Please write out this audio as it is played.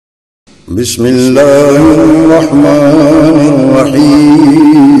بسم اللہ الرحمن الرحیم۔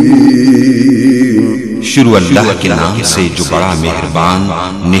 شروع اللہ کے نام سے جو بڑا مہربان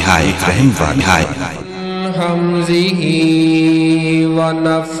نہایت رحم والا ہے۔ حمزہ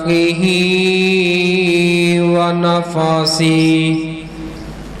ونفخہ ونفاثہ۔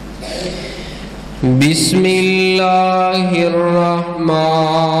 بسم اللہ الرحمن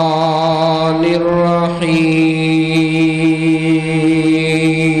الرحیم۔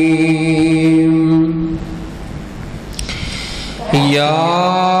 یا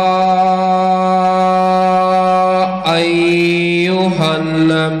ایھا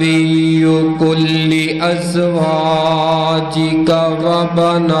النبی قل لأزواجک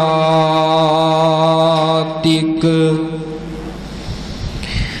وبناتک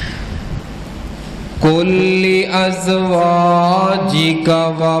قل لأزواجک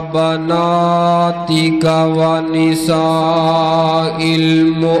وبناتک ونساء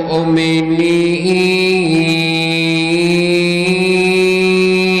المؤمنین۔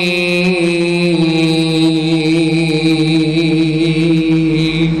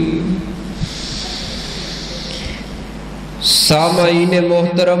 سامعین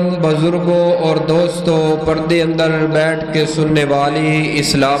محترم، بزرگوں اور دوستوں، پردے اندر بیٹھ کے سننے والی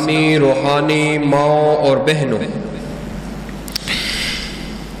اسلامی روحانی ماؤں اور بہنوں،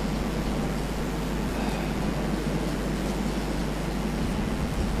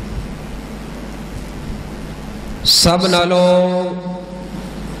 سب نالوں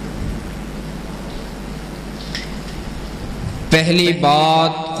پہلی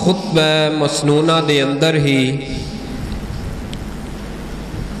بات خطبہ مسنونہ دے اندر ہی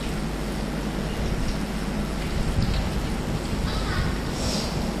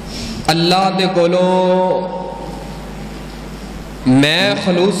اللہ دے کولوں میں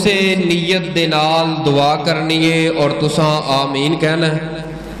خلوص نیت دے نال دعا کرنی ہے اور تساں آمین کہنا ہے۔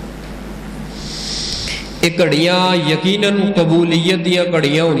 ایک گھڑیاں یقیناً قبولیت دیا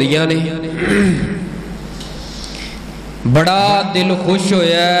گھڑیاں ہوندیاں نے، بڑا دل خوش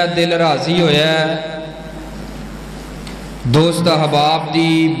ہویا ہے، دل راضی ہویا ہے۔ دوست احباب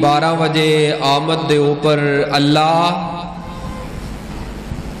دی 12 بجے آمد دے اوپر اللہ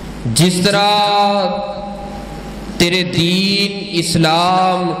جس طرح تیرے دین،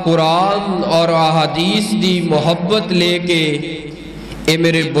 اسلام، قرآن اور احادیث دی محبت لے کے اے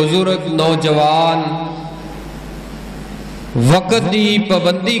میرے بزرگ نوجوان وقت دی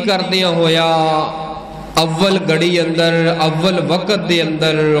پابندی کردیاں ہویا اول گھڑی اندر، اول وقت دے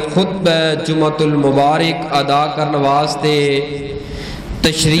اندر خطبہ جمعۃ المبارک ادا کرنے واسطے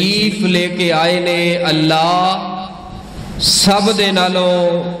تشریف لے کے آئے نے، اللہ سب دے نالوں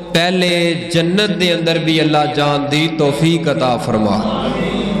پہلے جنت دے اندر بھی اللہ جان دی توفیق عطا فرما۔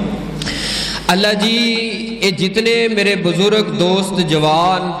 اللہ جی اے جتنے میرے بزرگ دوست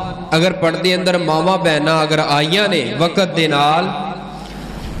جوان اگر پردے اندر ماما بہنا اگر آئیاں نے وقت دے نال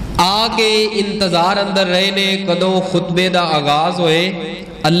آ کے انتظار اندر رہے نے کدوں خطبے دا آغاز ہوئے،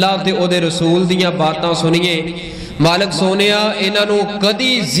 اللہ تے او دے رسول دیاں باتاں سنیے۔ مالک سونیا انہاں نو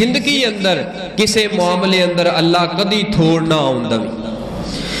کدی زندگی اندر کسے معاملے اندر اللہ کدی تھوڑنا آؤندہ بھی،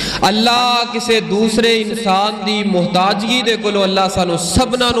 اللہ کسے دوسرے انسان دی محتاجگی دے کلو اللہ سانو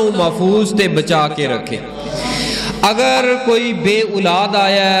سبنا نو محفوظ تے بچا کے رکھے۔ اگر کوئی بے اولاد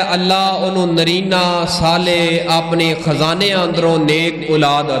آیا ہے اللہ انہوں نرینہ سالے اپنے خزانے اندروں نیک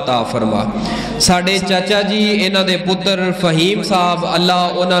اولاد عطا فرما۔ ساڑھے چاچا جی انہاں دے پتر فہیم صاحب اللہ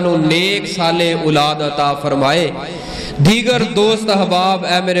انہاں نو نیک سالے اولاد عطا فرمائے۔ دیگر دوست احباب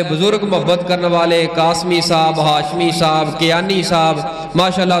اے میرے بزرگ محبت کرنے والے قاسمی صاحب، ہاشمی صاحب، کیانی صاحب،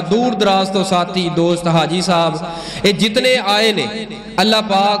 ماشاءاللہ دور دراز تو ساتھی دوست حاجی صاحب، اے جتنے آئے نے اللہ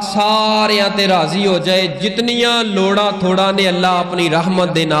پاک سارے تے راضی ہو جائے، جتنیاں لوڑا تھوڑا نے اللہ اپنی رحمت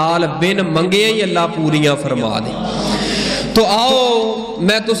دے نال بن منگے ہی اللہ پوریاں فرما دے۔ تو آؤ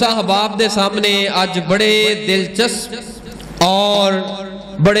میں تساں احباب دے سامنے آج بڑے دلچسپ اور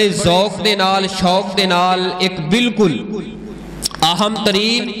بڑے ذوق دے نال شوق دے نال ایک بالکل اہم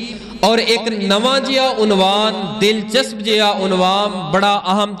ترین اور ایک نواں جیا عنوان، دلچسپ جیا عنوان، بڑا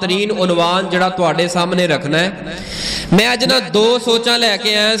اہم ترین عنوان جڑا تواڈے سامنے رکھنا ہے۔ میں اج نہ دو سوچاں لے کے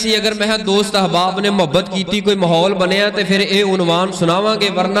آیا سی، اگر میں دوست احباب نے محبت کیتی کوئی ماحول بنیا تے پھر اے عنوان سناواں گے،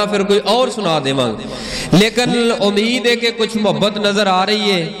 ورنہ پھر کوئی اور سنا دیواں گے، لیکن امید ہے کہ کچھ محبت نظر آ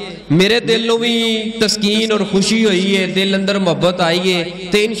رہی ہے۔ میرے دل نو بھی تسکین اور خوشی ہوئی ہے، دل اندر محبت آئی ہے،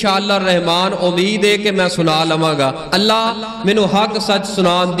 تے انشاءاللہ الرحمن امید ہے کہ میں سنا لواں گا۔ اللہ مینوں حق سچ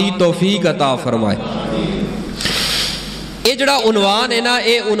سنان دی توفیق عطا فرمائے۔ یہ جڑا عنوان ہے نا،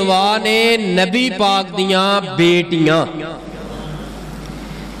 یہ عنوان ہے نبی پاک دیاں بیٹیاں۔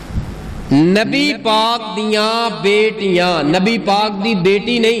 नबी पाक दियां बेटियां, नबी पाक दी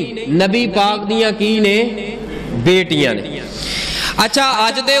बेटी नहीं, नबी पाक दियां की ने बेटियां ने। अच्छा,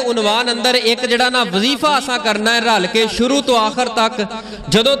 अज दे उनवान अंदर एक जड़ा ना वजीफा असा करना है रल के शुरू तो आखिर तक।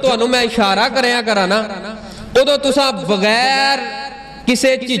 जदों तुहानू मैं इशारा करया करा ना उदों तुसा बगैर किसी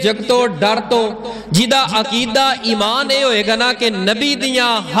झिझक तो डर तो जिदा अकीदा ईमान ये होएगा ना कि नबी दियां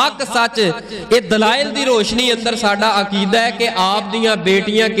हक सच, ये दलाइल दी रोशनी अंदर साडा अकीदा है कि आप दियां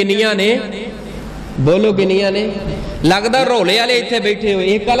बेटियां किनियां ने, बोलो किनियां ने। लगदा रोले वाले इत्थे बैठे हो,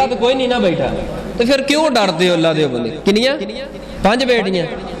 एक वाला तो कोई नहीं ना बैठा, तो फिर क्यों डरदे हो अल्लाह दे बंदे? किनियां? 5 बेटियां,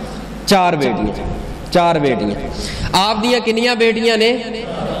 4 बेटियां, 4 बेटियां। आप दियां किनियां बेटियां ने?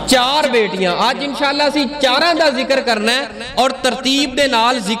 4 बेटियां। आज इंशाअल्लाह असीं चारां दा जिक्र करना है और तरतीब दे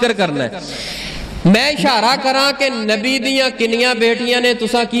नाल जिक्र करना है। मैं इशारा करा कि नबी दियां किनियां बेटियां ने,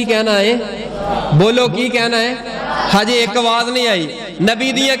 तुसां की कहना है? बोलो की कहना है? हजे एक आवाज नहीं आई।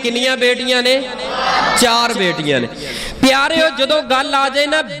 नबी दियां किनियां बेटियां ने? 4 बेटियां ने। प्यारे हो, जदों गल आ जाए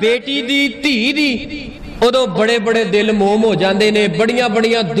ना बेटी दी धी दी, उदों बड़े बड़े दिल मोम हो जाते ने। बड़िया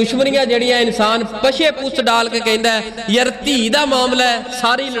बड़िया दुश्मनियां जड़ियां इंसान पशे पुछ डाल के कहता है यार धी दा मामला है,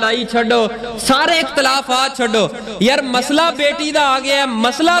 सारी लड़ाई छड्डो, सारे इख्तलाफात छड्डो, यार मसला बेटी दा आ गया,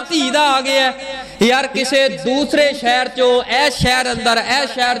 मसला धी दा आ गया। यार किसी दूसरे शहर चो ए शहर अंदर, ए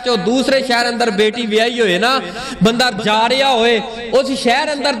शहर चो दूसरे शहर अंदर बेटी ब्याही होए ना, बंदा जा रहा होए, उस शहर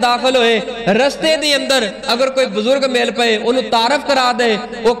अंदर दाखिल होए, रस्ते दे अंदर अगर कोई बुजुर्ग मिल पे उन्हें तारफ करा दे,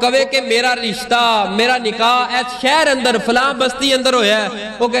 वो कहे कि मेरा रिश्ता, मेरा निकाह इस शहर अंदर फलां बस्ती अंदर होया है,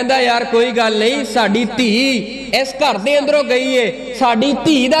 वो कहता यार कोई गल नहीं, साडी धी इस घर दे अंदरों गई है, साडी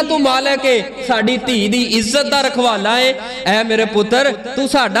धी दा तू मालक है, साडी धी दी इज्जत दा रखवाला है। ऐ मेरे पुत्र तू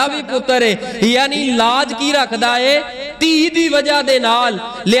साडा भी पुत्र है। यानी लाज की रखदा है धी दी वजह दे नाल।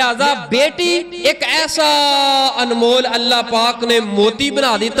 लिहाजा बेटी एक ऐसा अनमोल अल्लाह पाक ने मोती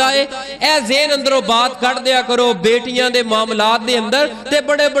बना दिता है। ऐ ज़हन अंदरों बात कढ़ दिया करो, बेटियां दे मामलात दे अंदर ते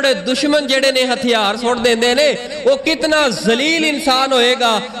बड़े बड़े दुश्मन जेड़े ने हथियार सुट देंदे ने, वो कितना जलील इंसान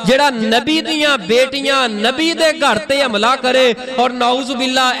होएगा जेड़ा नबी दियां बेटियां नबी दे घर ते हमला करे और नाउज़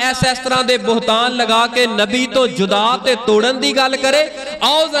बिल्लाह इस तरह दे बुहतान लगा के नबी तो जुदा ते तोड़न दी गल करे।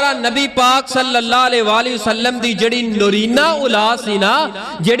 आओ जरा नबी पाक सल्लल्लाहु अलैहि वसल्लम दी जेड़ी नूरीना औलाद सी ना,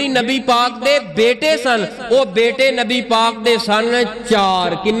 जेड़ी नबी पाक दे बेटे सन, वो बेटे नबी पाक दे सन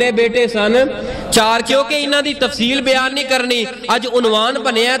 4। किन्ने बेटे सन? 4। क्योंकि इन्हां दी तफसील बयान नहीं करनी, अज उनवान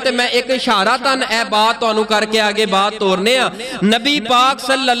बनया ते मैं एक इशारा तन ए बात तुहानू करके आगे बात तोरने आ। नबी पाक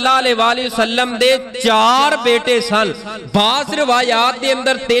सल्लल्लाहु अलैहि वसल्लम दे 4 बेटे सन। बाज़ रिवायात दे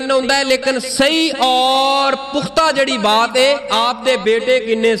अंदर 3 हुंदा है, लेकिन सही और पुख्ता जड़ी बात है आप दे बेटे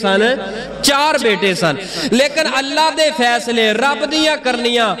किन्ने सन? 4 बेटे सन। लेकिन अल्लाह दे फैसले रब दियां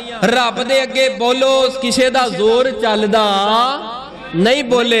करनियां, रब दे अगे बोलो किसे दा जोर चलदा नहीं,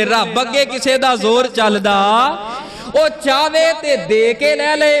 बोले रब अगे किसे दा जोर चलदा। ओ चावे ते दे के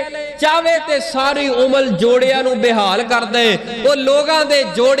ले ले, चावे ते सारी उमर जोड़ियां नू बेहाल कर दे। ओ लोगां दे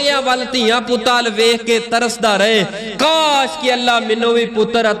जोड़ियां वल धीआं पुत्तां वेख के तरसदा रहे, काश कि अल्लाह मैनू भी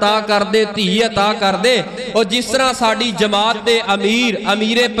पुत्र अता कर दे, धी अता कर दे। और जिस तरह साडी जमात दे अमीर,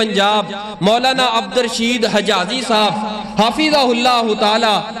 अमीरे पंजाब मौलाना अब्दुल रशीद हजाजी साहब हाफिज़हुल्लाह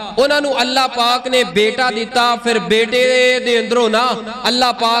ताला, उन्होंने अल्लाह पाक ने बेटा दिता, फिर बेटे दे अंदरों ना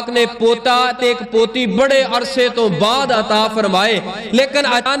अल्लाह पाक ने पोता ते एक पोती बड़े अरसे तो बाद अता फरमाए। लेकिन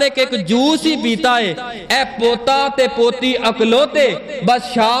अचानक एक जूस ही पीता है, ए पोता ते पोती अकलोते,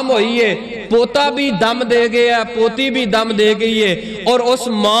 बस शाम हुई है, पोता भी दम दे गया, पोती भी दम दे गई है। और उस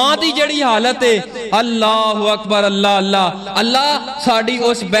मां की जड़ी हालत है, अल्लाह अकबर, अल्लाह अल्लाह अल्लाह, साड़ी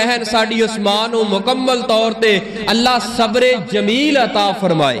उस बहन, साड़ी उस मां नू मुकम्मल तौर ते अल्लाह सब्रे जमील अता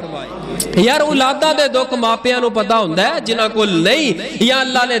फरमाए। यार औलादा दे दुख मापियां नू पता हुंदा है, जिन्हां कोल नहीं या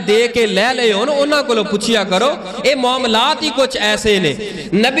अल्लाह ने दे के ले ले होन उन्हां कोलों पुछिया करो। ये मामलात ही कुछ ऐसे ने।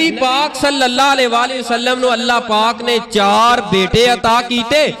 नबी पाक सल्लल्लाहु अलैहि वसल्लम नू अल्लाह पाक ने 4 बेटे अता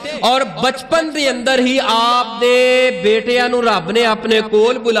कीते और बचपन दे अंदर ही आप दे बेटियां नू रब ने अपने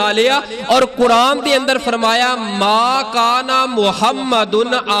कोल बुला लिया और कुरान दे अंदर फरमाया मा काना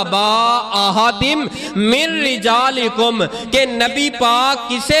मुहम्मदुन अबा अहदिम मिन रिजालिकुम, के नबी पाक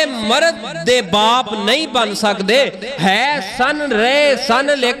किसे मर्द दे बाप नहीं बन सकते है, सन रहे सन,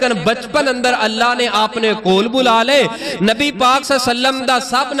 लेकिन बचपन अंदर अल्लाह ने आपने कोल बुला ले। नबी पाक सल्लल्लाहु अलैहि वसल्लम दा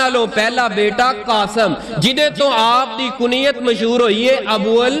सब नालों पहला बेटा कासम, जिदे तो आप दी कुनियत मशहूर हुई है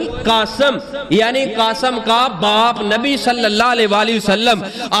अबुल कासम, यानी कासम का बाप नबी सल्लल्लाहु अलैहि वसल्लम।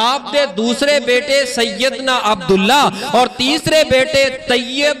 आप दे दूसरे बेटे सैयदना अब्दुल्ला और तीसरे बेटे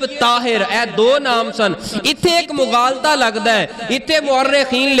तैयब ताहिर, ए 2 नाम सन। इत्थे एक मुगालता लगदा है, इत्थे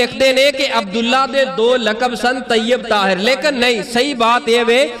मुअर्रिखीन लिखते ने نے کہ عبداللہ دے 2 لقب سن طیب طاہر، لیکن نہیں، صحیح بات یہ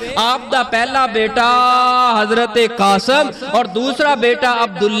وے آپ دا پہلا بیٹا حضرت قاسم اور دوسرا بیٹا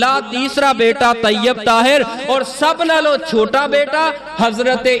عبداللہ، تیسرا بیٹا طیب طاہر اور سب نالوں چھوٹا بیٹا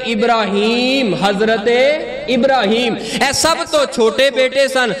حضرت ابراہیم، حضرت ابراہیم، اے سب تو چھوٹے بیٹے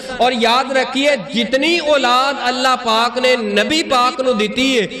سن۔ اور یاد رکھیے جتنی اولاد اللہ پاک نے نبی پاک نو دیتی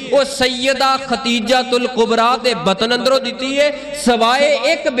ہے وہ سیدہ خدیجہ الکبریٰ دے بطن اندروں دیتی ہے، سوائے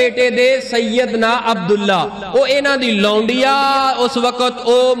ایک بیٹے دے سیدنا عبداللہ، وہ اینا دی لونڈیا، اس وقت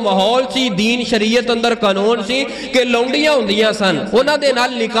او ماحول سی، دین شریعت اندر قانون سی کہ لونڈیاں ہوندیاں سن، انہاں دے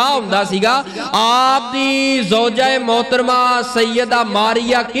نال نکاح ہوندا سیگا۔ آپ دی زوجہ محترمہ سیدہ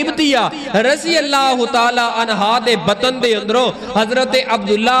ماریہ قبطیہ رضی اللہ تعالی عنہا دے بطن دے اندروں حضرت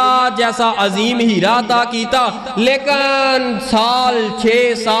عبداللہ جیسا عظیم ہیرا عطا کیتا، لیکن سال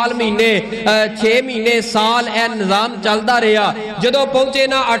 6 مہینے سال اے نظام چلدا رہا، جدو پہنچے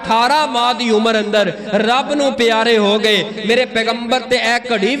نا 18 ماہ دی عمر اندر رب نو پیارے ہو گئے۔ میرے پیغمبر تے اے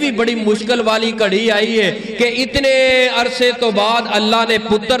کڑی بھی بڑی مشکل والی کڑی آئی ہے کہ اتنے عرصے تو بعد اللہ نے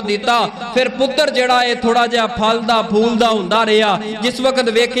پتر دیتا، پھر پتر جڑا ہے تھوڑا جہا پھلدا پھولدا ہوندا رہا، جس وقت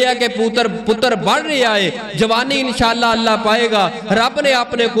ویکھیا کہ پتر بڑھ رہا ہے، جوانی انشاءاللہ اللہ پائے گا، رب نے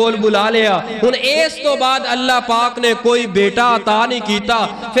اپنے کول بلا لیا۔ ہن اس تو بعد اللہ پاک نے کوئی بیٹا عطا نہیں کیتا،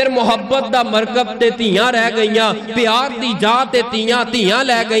 پھر محبت دا مرکب تے تیاں رہ گئیاں، پیار دی جا تے تیاں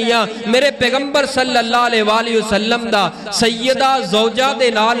لے گئیاں۔ میرے پیغمبر صلی اللہ علیہ وآلہ وسلم دا سیدہ زوجہ دے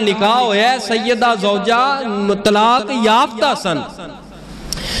نال نکاح ہویا ہے، سیدہ زوجہ طلاق یافتہ سن،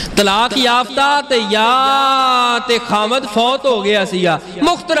 طلاق یافتہ تے خامد فوت ہو گیا سیا،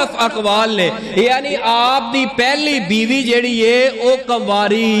 مختلف اقوال نے، یعنی آپ دی پہلی بیوی جیڑی ہے او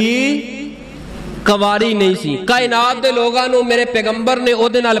کواری نہیں سی۔ کائنات دے لوگاں نو میرے پیغمبر نے او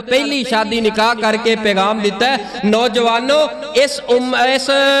دے نال پہلی شادی نکاح کر کے پیغام دیتا ہے، نوجوانوں اس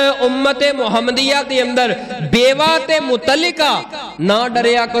امت محمدیہ دے اندر بیوہ تے متعلقہ نہ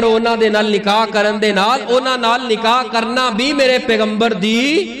ڈریا کرو، انہاں دے نال نکاح کرن دے نال، انہاں نال نکاح کرنا بھی میرے پیغمبر دی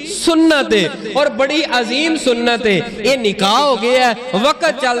سنت ہے اور بڑی عظیم سنت ہے۔ یہ نکاح ہو گیا ہے،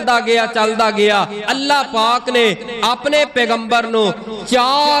 وقت چلدا گیا، اللہ پاک نے اپنے پیغمبر نو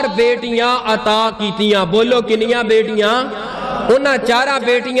 4 بیٹیاں عطا کیتیاں۔ بولو کنیاں بیٹیاں؟ انہاں 4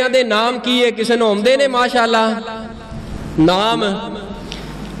 بیٹیاں دے نام کیے، کسے نو ہوندے نے ماشاءاللہ نام؟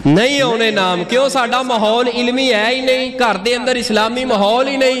 نہیں ہونے نام، کیوں؟ ساڈا ماحول علمی ہے ہی نہیں، گھر دے اندر اسلامی ماحول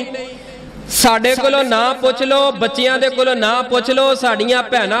ہی نہیں۔ ساڈے کولوں نہ پوچھ لو، بچیاں دے کولوں نہ پوچھ لو، ساڈیاں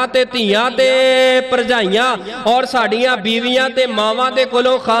بہناں تے دھیاں تے پرجائیاں اور ساڈیاں بیویاں تے ماواں دے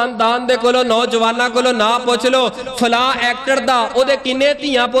کولوں، خاندان دے کولوں، نوجواناں کولوں نہ پوچھ لو فلاں ایکٹر دا او دے کنے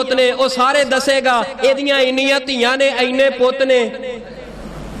دھیاں پوت نے، او سارے دسے گا ایدیاں انیاں دھیاں نے، اینے پوت نے۔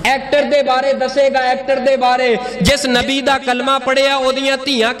 ایکٹر دے بارے دسے گا، ایکٹر دے بارے جس نبی دا کلمہ پڑھیا او دیاں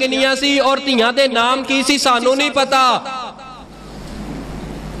دھیاں کنیاں سی اور دھیاں دے نام کی سی سانوں نہیں پتا۔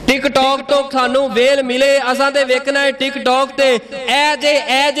 ٹک ٹاک تو سانوں ویل ملے، اساں تے ویکھنا ہے ٹک ٹاک تے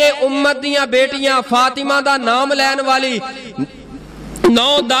اے جے امت دیاں بیٹیاں فاطمہ دا نام لین والی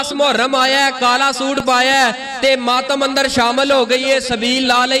 9-10 محرم آیا ہے، کالا سوٹ پایا ہے تے ماتم اندر شامل ہو گئی ہے، سبیل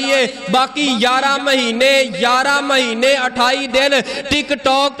لا لئیے، باقی 11 مہینے 28 دن ٹک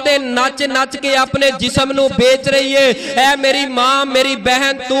ٹاک تے نچ کے اپنے جسم نو بیچ رہی ہے۔ اے میری ماں، میری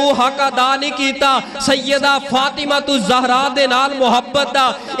بہن، تو حق ادا نہیں کیتا، سیدہ فاطمہ تو زہرا دے نال محبت دا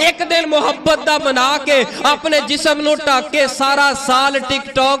ایک دن محبت دا بنا کے اپنے جسم نو ٹاک کے سارا سال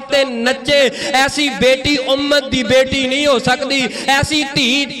ٹک ٹاک تے نچے۔ ایسی بیٹی امت دی بیٹی نہیں ہو سکتی، ایسی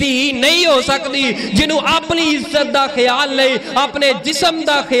تھی نہیں ہو سکتی جنہوں اپنی عزت دا خیال نہیں، اپنے جسم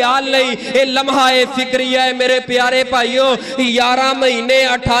دا خیال نہیں۔ اے لمحہ فکریہ ہے میرے پیارے بھائیوں، 11 مہینے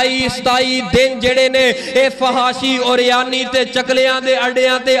 28-27 دن جڑے نے اے فحاشی اور یعنی تے چکلیاں دے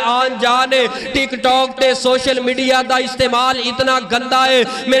اڈیاں تے آن جانے۔ ٹک ٹاک تے سوشل میڈیا دا استعمال اتنا گندا ہے۔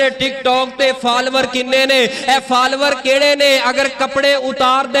 میرے ٹک ٹاک تے فالور کنے نے؟ اے فالور کیڑے نے؟ اگر کپڑے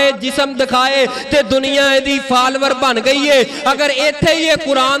اتار دے جسم دکھائے تے دنیا دی فالور بن گئی ہے۔ اگر ایتھے یہ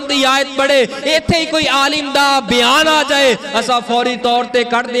قرآن دی آیت پڑھے، ایتھے ہی کوئی عالم دا بیان آ جائے، اسا فوری طور تے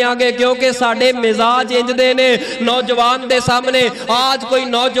کٹ دیاں گے، کیونکہ ساڑھے مزاج انج دے نے۔ نوجوان دے سامنے آج کوئی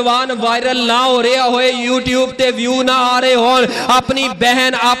نوجوان وائرل نہ ہو رہا ہوئے، یوٹیوب تے ویو نہ آ رہے ہون، اپنی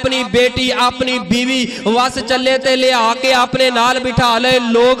بہن، اپنی بیٹی، اپنی بیوی وس چلے تے لے آ کے اپنے نال بٹھا لے،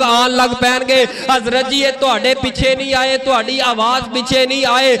 لوگ آن لگ پہن گے حضرت جی یہ تواڈے پیچھے نہیں آئے، تواڈی آواز پیچھے نہیں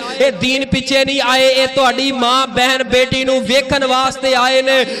آئے، اے دین پیچھے نہیں آئے، اے تواڈی ماں بہن بیٹی نو ویکھن واسطے واسطے آئے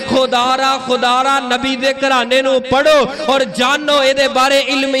نے خدارا نبی دے گھرانے نو پڑھو اور جانو اے دے بارے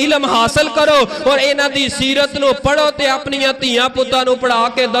علم حاصل کرو اور اینا دی سیرت نو پڑھو تے اپنی تیاں پتاں نو پڑھا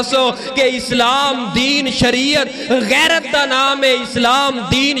کے دسو کہ اسلام دین شریعت غیرت دا نام ہے، اسلام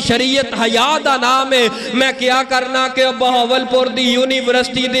دین شریعت حیا دا نام ہے۔ میں کیا کرنا کہ بہاول پور دی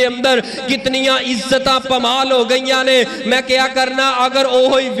یونیورسٹی دے اندر کتنیاں عزتاں پمال ہو گئیاں نے، میں کیا کرنا اگر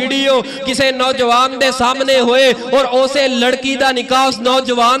اوہی ویڈیو کسے نوجوان دے سامنے ہوئے اور اسے لڑکی دا نکاح اس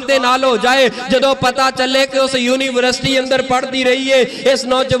نوجوان دے نال ہو جائے، جدو پتا چلے کہ اس یونیورسٹی اندر پڑھ دی رہی ہے، اس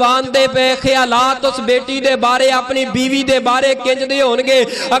نوجوان دے بے خیالات اس بیٹی دے بارے اپنی بیوی دے بارے کنج دے ہونگے۔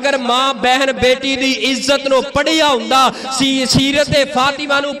 اگر ماں بہن بیٹی دی عزت نو پڑھیا ہوندا، سیرت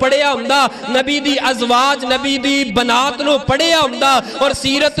فاطمہ نو پڑھیا ہوندا، نبی دی ازواج نبی دی بنات نو پڑھیا ہوندا اور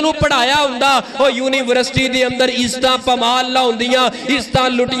سیرت نو پڑھایا ہوندا، وہ یونیورسٹی دے اندر عزتاں پمال نہ ہوندیاں، عزتاں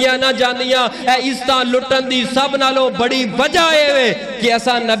لٹیاں نہ جاندیاں۔ اے عزتاں لٹن دی سب نالوں بڑی وجہ ہے کہ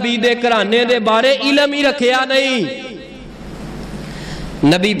ایسا نبی دے گھرانے دے بارے علم ہی رکھیا نہیں۔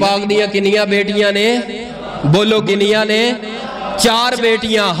 نبی پاک دیاں کنیاں بیٹیاں نے، بولو کنیاں نے؟ 4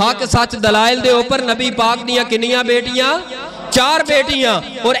 بیٹیاں، حق سچ دلائل دے اوپر نبی پاک دیاں کنیاں بیٹیاں؟ 4 بیٹیاں،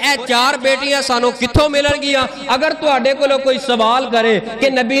 اور اے 4 بیٹیاں سانو کتھوں ملن گیا؟ اگر تو آڈے کو کوئی سوال کرے کہ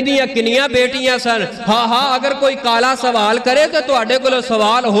نبی دیاں کنیاں بیٹیاں سن، ہاں اگر کوئی کالا سوال کرے تو آڈے کو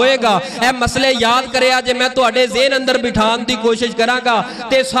سوال ہوئے گا۔ اے مسئلے یاد کرے آجے میں تو آڈے ذہن اندر بٹھان دی کوشش کراں گا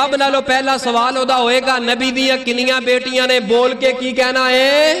تے سب نالو پہلا سوال ہودا ہوئے گا نبی دیاں کنیاں بیٹیاں نے بول کے کی کہنا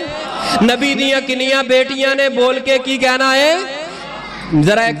ہے؟ نبی دیاں کنیاں بیٹیاں نے بول کے کی کہنا ہے؟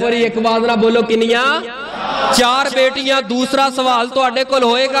 ذرا ایک باری ایک بات نہ بولو کنیاں؟ 4 بیٹیاں۔ دوسرا سوال تو آڈے کل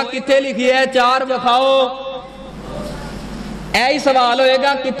ہوئے گا کتھے لکھی ہے 4 بکھاؤ؟ ایہی سوال ہوئے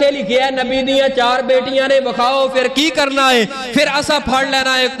گا کتھے لکھی ہے نبی دیاں 4 بیٹیاں نے بکھاؤ؟ پھر کی کرنا ہے؟ پھر اسا پڑھ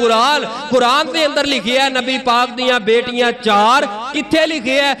لینا ہے قرآن دے اندر لکھی ہے نبی پاک دیاں بیٹیاں 4 کتھے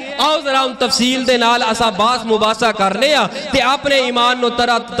لکھی ہے؟ آؤ ذرا ان تفصیل دے نال اسا باس مباحثہ کرنے تے اپنے ایمان نو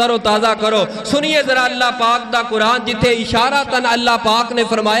تر و تازہ کرو۔ سنیے ذرا اللہ پاک دا قرآن جتھے اشارتاً اللہ پاک نے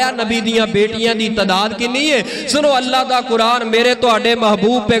فرمایا نبی دیاں بیٹیاں دی تعداد کنی ہے۔ سنو اللہ دا قرآن میرے تو اڈے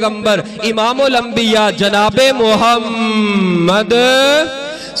محبوب پیغمبر امام الانبیاء جناب محمد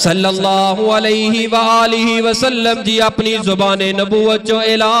صلی اللہ علیہ وآلہ وسلم جی اپنی زبان نبوت جو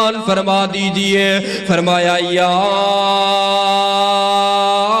اعلان فرما دیجئے۔ فرمایا یا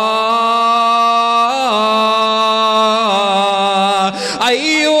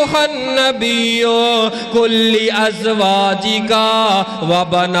ایوہ النبی کل ازواجکا و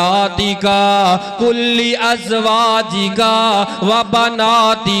بناتکا کل ازواجکا و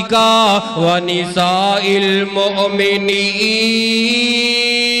بناتکا و نساء المؤمنین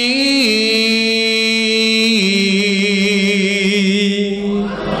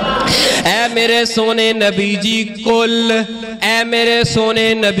اے میرے سونے نبی جی کل، اے میرے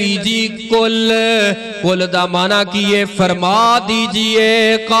سونے نبی جی کل دا معنی کیے فرما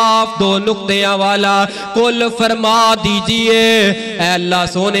دیجئے، قاف 2 نقطیاں والا، کل فرما دیجئے۔ اے اللہ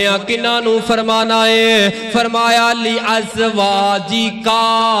سونیا کنانو فرمانا ہے؟ فرمایا لی ازواجکا،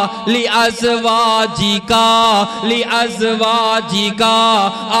 لی ازواجکا، لی ازواجکا،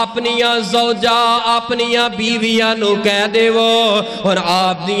 اپنیاں زوجہ اپنیاں بیویاں نو کہہ دے وہ۔ اور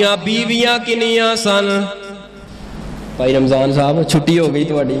آپ دیاں بیویاں کنیاں سن؟ بھائی رمضان صاحب چھٹی ہو گئی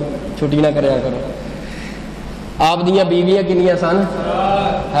تو چھٹی نہ کریا کرو۔ آپ دیاں بیویاں کنیاں سن؟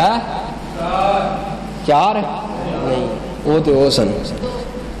 ہے 4 نہیں وہ تو وہ سن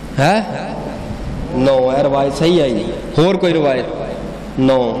ہے 9 ہے روایت صحیح آئی نہیں اور کوئی روایت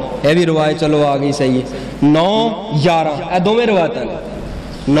 9 یہ بھی روایت چلو آ گئی صحیح 9 11 اے دو میں روایت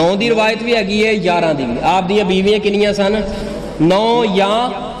 9 دی روایت بھی آگئی ہے 11 دی بھی۔ آپ دیاں بیویاں کنیاں سن 9 یا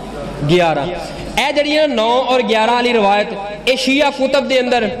 11؟ اے جڑیاں 9 اور 11 والی روایت اے شیعہ کتب دے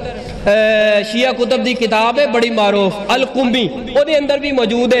اندر شیعہ کتب دی کتاب ہے بڑی معروف القمی، وہ دے اندر بھی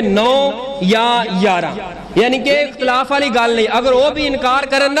موجود ہے 9 یا 11، یعنی کہ اختلاف والی گل نہیں۔ اگر وہ بھی انکار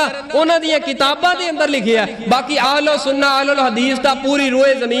کرن نا انہاں دی کتاباں دے اندر لکھیا ہے، باقی اہل سنہ اہل الحدیث دا پوری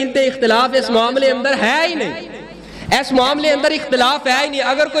روئے زمین تے اختلاف اس معاملے اندر ہے ہی نہیں، اس معاملے اندر اختلاف ہے ہی نہیں۔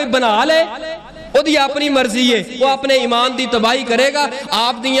 اگر کوئی بنا لے وہ دی اپنی مرضی ہے، وہ اپنے ایمان دی تباہی کرے گا۔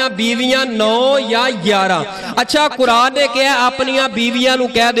 آپ دیاں بیویاں 9 یا 11۔ اچھا قرآن نے کہا اپنیاں بیویاں نو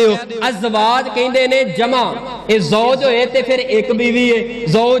کہہ دیو، ازواج کہندے نے جمع، ये ज़ौज होए ते फिर एक बीवी है,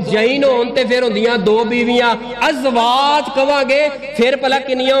 ज़ौजैन होन ते फिर होंदियां दो बीवियां, अज़वाज कवांगे फिर भला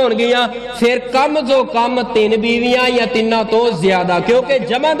किन्नियां होणगियां, फिर कम जो कम तीन बीवियां या तिन्ना तो ज्यादा, क्योंकि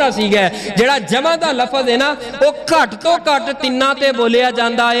जमा दा सीगा जिहड़ा जमा दा लफज है ना वो घट तो घट तिन्ना ते बोलिया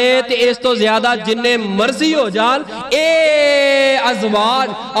जांदा है ते इस तो ज्यादा जिन्ने मर्जी हो जान ए अज़वाज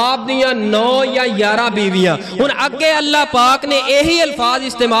आप दियां 9 या 11 बीवियां। हुण अगे अल्लाह पाक ने यही अल्फाज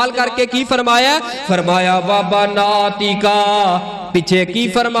इस्तेमाल करके की फरमाया, फरमाया वा बनातिका, पीछे की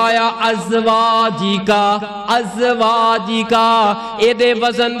फरमाया अज़वाजिका, अज़वाजिका एदे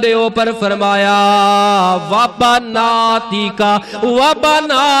वजन दे ऊपर फरमाया वा बनातिका, वा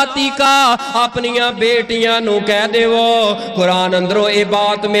बनातिका अपनियां बेटियां नु कह देवो। कुरान अंदरों ये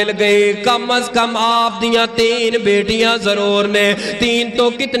बात मिल गई, कम अज कम आप दियां 3 बेटियां जरूर ने, 3 तो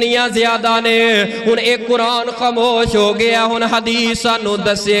कितनियां ज्यादा ने। हुण एक कुरान खामोश हो गया, हुण हदीस सानू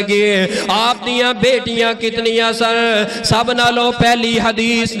दसेगी आप दियां बेटियां कितनियां सन। सब नालों पहली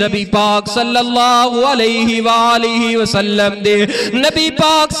हदीस नबी पाक सल्लल्लाहु अलैहि वसल्लम दे, नबी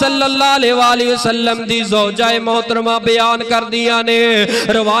पाक सल्लल्लाहु अलैहि वसल्लम दी ज़ौजाए मोहतरमा बयान कर दिया ने।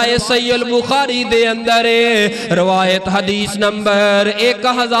 रवायत सहीह बुखारी दे अंदर है, रवायत हदीस नंबर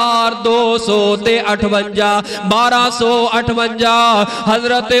 1258 1258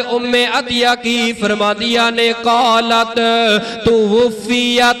 हजरत उम्मे अतिया की फरमादिया ने कालत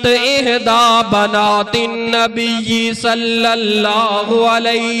तुवफ़ियत इहदा बनातिन नबी सल्लल्लाहु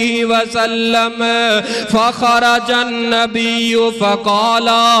अलैहि वसल्लम फ़ख़रजन नबी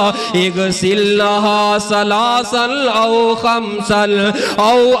फ़क़ाला इग़सिलहा सलासन औ खमसन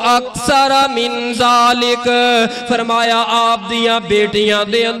औ अक्सर मिन ज़ालिक। फरमाया आप दियां बेटियां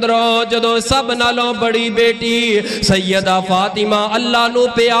दे अंदरों जदों सब नालों बड़ी बेटी सैयदा फातिमा अल्लाह नू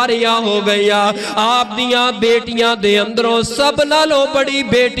प्यारियां हो गईया, आप दियां बेटियां दे अंदरों सब नालों बड़ी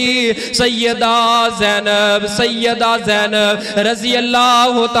बेटी सैयदा ज़ैनब रज़ी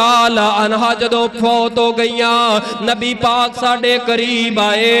अल्लाह ताला अन्हा जदों फौत हो गईया, नबी पाक साडे करीब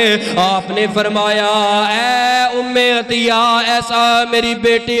आए, आपने फरमाया ऐ उम्मे अतिया ऐसा मेरी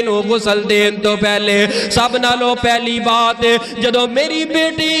बेटी नू गुसल देन तो पहले सब नालों पहली बात जदों मेरी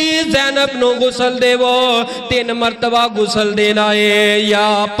बेटी ज़ैनब नू गुसल देवो 3 मरतबा गुसल देना है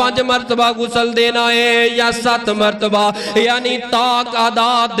या 5 मरतबा गुसल देना है या 7 मरतबा, यानी ताक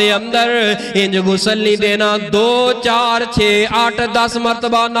आदात दे अंदर इंज गुसल नहीं देना 2 4 6 8 10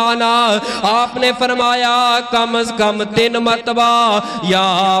 मरतबा ना, आपने फरमाया कम अज कम 3 मरतबा या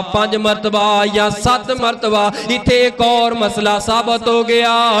 5 मरतबा या 7 मरतबा। इथे एक और मसला साबित हो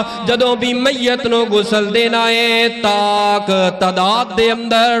गया, जदों भी मैयत नू गुसल देना है ताक तादाद दे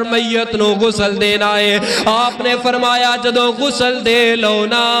अंदर मैयत नू गुसल देना है। आपने फरमाया जदों गुसल दे लो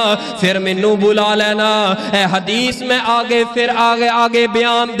ना फिर मैनू बुला लेना। ए हदीस में आगे फिर आगे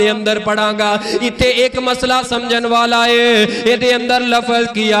बयान दे अंदर पढ़ांगा। इथे एक मसला समझन वाला है, इहदे अंदर लफ्ज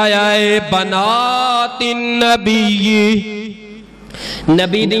किया आया है बनातिन नबी,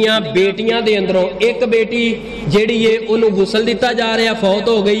 नबी दियां बेटियां दे अंदरों एक बेटी जेड़ी है उन्होंने गुसल दिता जा रहा फौत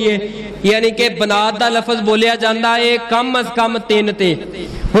हो गई है, यानी कि बनात दा लफज बोलिया जाता है कम अज कम 3 ते।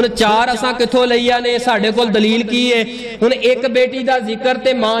 हुण 4 असां किथों लईया ने, साडे कोल दलील की है। हुण एक बेटी दा जिक्र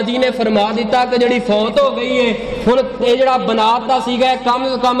ते मां जी ने फरमा दिता कि जिहड़ी फौत हो गई है, हुण ये जिहड़ा बनात दा सीगा कम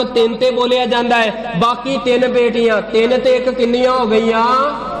से कम 3 ते बोलिया जाता है। बाकी 3 बेटियां 3 ते 1 किन्नियां हो गईयां,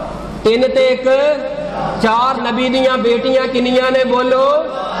 3 ते 1 4। नबी दियां बेटियां किन्नियां ने बोलो,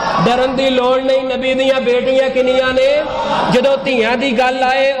 डरन दी लोड़ नहीं, नबी दियां बेटियां किन्नियां ने। जदों धीआं दी गल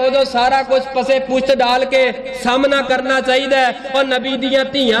आए उदों सारा कुछ पसे पुछत डाल के सामना करना चाहिए और नबी दियां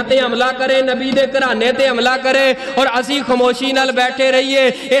धीआं ते हमला करे, नबी दे घराने ते हमला करे और असी खामोशी नाल बैठे रहिए।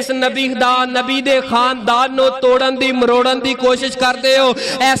 इस नबी दे खानदान नूं तोड़न दी मरोड़न दी कोशिश करते हो,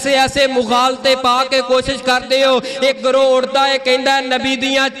 ऐसे मुगालते पा के कोशिश करते हो। एक गिरोह उड़दा है कहंदा है नबी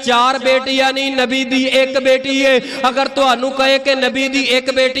दियां 4 बेटियां नहीं, नबी दी 1 बेटी है। अगर तुहानू कहे कि नबी दी 1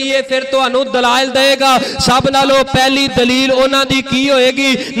 बेटी है फिर तुहानू दलाइल देगा। सब नालों पहली दलील उन्हां दी की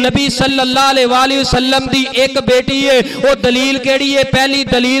होएगी, नबी सल्लल्लाहु अलैहि वसल्लम दी 1 बेटी है। वो दलील केड़ी है? पहली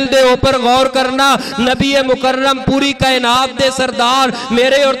दलील दे ऊपर गौर करना। नबी मुकर्रम पूरी कायनात दे सरदार,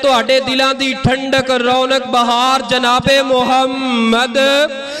 मेरे और तुहाडे दिलां दी ठंडक रौनक बहार जनाबे मुहम्मद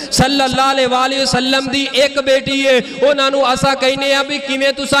सल्लल्लाहु अलैहि वसल्लम दी 1 बेटी है। उन्हां नू असा कहने आ भी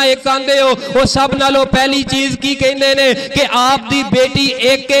किवें तुसां एक आंदे हो। वो सब नालों पहली चीज की कहंदे ने कि आप दी बेटी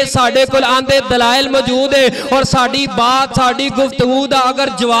 1 के साडे कोल आंदे दलाइल मौजूद है और साडी बात साडी गुफ्तगू दा अगर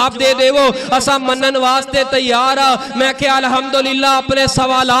जवाब दे देवो असा मनन वास्ते तैयार आ। मैं क्या अल्हम्दुलिल्लाह अपने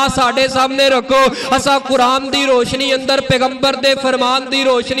सवालात साडे सामने रखो। असा कुरान दी रोशनी अंदर, पैगंबर दे फरमान दी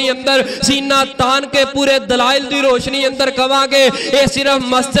रोशनी अंदर सीना तान के पूरे दलाइल दी रोशनी अंदर कवांगे। ये सिर्फ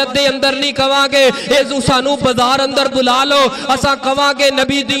مسجد دے اندر نہیں کواگے اے سانو بازار اندر بلا لو اسا کواگے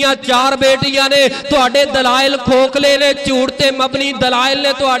نبی دیاں 4 بیٹیاں نے تواڈے دلائل کھوکھلے نے جھوٹ تے مبنی دلائل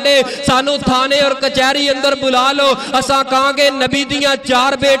نے تواڈے سانو تھانے اور کچہری اندر بلا لو اسا کہاں نبی دیاں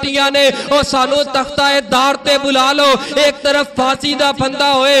 4 بیٹیاں نے اور سانو تختہ دار تے بلا لو ایک طرف پھانسی دا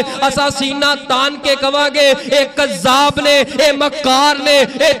پھندہ ہوئے اسا سینہ تان کے کہاں گے اے قذاب نے اے مکار نے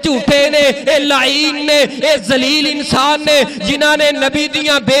اے جھوٹے نے اے لعین نے اے ذلیل انسان نے جنہاں نے نبی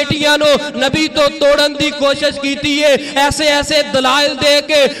دیاں بیٹیاں نو نبی تو توڑن دی کوشش کیتی ہے ایسے ایسے دلائل دے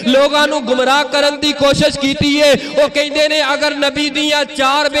کے لوگاں نو گمراہ کرن دی کوشش کیتی ہے وہ کہندے نے اگر نبی دیاں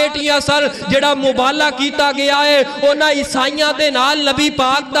 4 بیٹیاں سر جڑا مبالغہ کیتا گیا ہے انہاں عیسائیاں دے نال نبی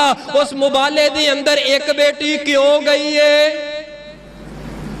پاک دا اس مبالغے دے اندر ایک بیٹی کیوں گئی ہے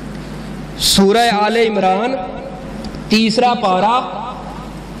سورہ آل عمران 3 پارہ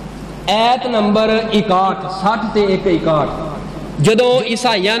ایت نمبر 61 60 تے 61 جدوں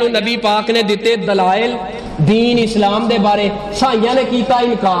عیسائیاں نو نبی پاک نے دیتے دلائل دین اسلام دے بارے عیسائیاں نے کیتا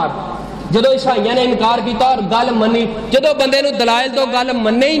انکار جدو عیسائیاں نے انکار کیتا اور گل منی جدو بندے نو دلائل تو گل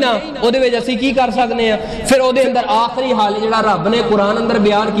مننے ہی نہ او دے وچ اسی کی کر سکنے ہیں پھر او دے اندر آخری حال جڑا رب نے قرآن اندر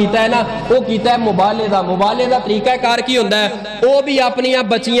بیان کیتا ہے نا او کیتا ہے مبالغہ دا طریقہ کار کی ہوندا ہے او بھی اپنی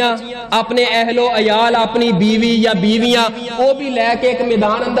بچیاں اپنے اہل و عیال اپنی بیوی یا بیویاں او بھی لے کے ایک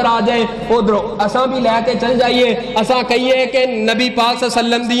میدان اندر آ جائیں ادھروں اساں بھی لے کے چل جائیے اساں کہیے کہ نبی پاک صلی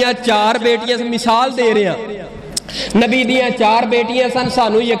اللہ علیہ وسلم دیاں 4 بیٹیاں مثال دے رہے ہیں نبی دیاں 4 بیٹیاں سن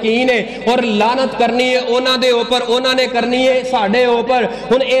سانو یقین ہے اور لعنت کرنی ہے انہاں دے اوپر انہاں نے کرنی ہے ساڈے اوپر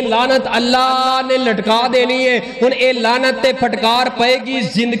ہن اے لعنت اللہ نے لٹکا دینی ہے ہن اے لعنت تے پھٹکار پئے گی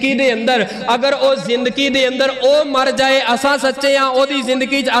زندگی دے اندر اگر او زندگی دے اندر او مر جائے اساں سچے ہاں او دی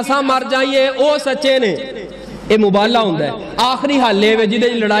زندگی چ اساں مر جائیے او سچے نے اے مبالغہ ہوندا ہے آخری حالے وچ جدے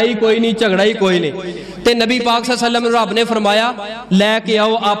لڑائی کوئی نہیں جھگڑا ہی کوئی نہیں تے نبی پاک صلی اللہ علیہ وسلم رب نے فرمایا لے کے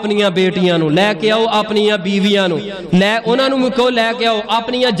آؤ اپنیاں بیٹیاں نو لے کے آؤ اپنیاں بیویاں نو لے انہاں نو کہو لے کے آؤ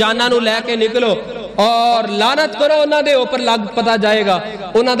اپنیاں جاناں نو لے کے نکلو اور لعنت کرو انہاں دے اوپر لگ پتہ جائے گا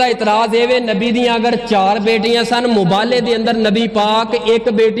انہاں دا اعتراض اے وے نبی دیاں اگر 4 بیٹیاں سن مبالغے دے اندر نبی پاک ایک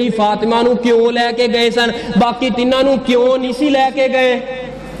بیٹی فاطمہ نو کیوں لے کے گئے سن باقی تیناں نو کیوں نہیں سی لے کے گئے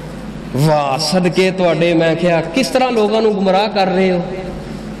واہ صدقے تواڈے میں کہیا کس طرح لوگاں نو گمراہ کر رہے ہو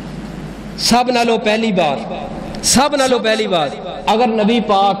سب نالوں پہلی بات اگر نبی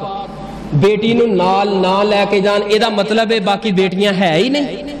پاک بیٹی نو نال نہ لے کے جان اے دا مطلب ہے باقی بیٹیاں ہے ہی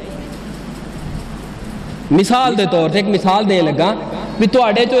نہیں مثال دے طور تے ایک مثال دے لگا بھی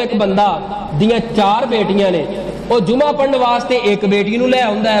تواڈے چوں ایک بندہ دیاں 4 بیٹیاں نے او جمعہ پڑھن واسطے ایک بیٹی نو لے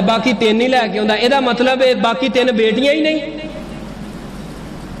آوندا ہے باقی 3 نہیں لے کے آوندا اے دا مطلب ہے باقی 3 بیٹیاں ہی نہیں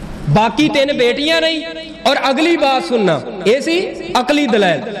باقی 3 بیٹیاں نہیں اور اگلی بات سننا یہ سی عقلی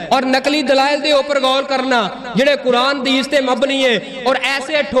دلائل اور نقلی دلائل دے اوپر غور کرنا جڑے قرآن حدیث تے مبنی ہے اور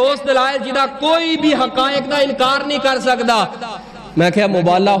ایسے ٹھوس دلائل جدا کوئی بھی حقائق دا انکار نہیں کر سکتا میں کہا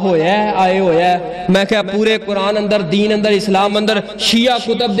مبالغہ ہویا ہے آئے ہویا ہے میں کہا پورے قرآن اندر دین اندر اسلام اندر شیعہ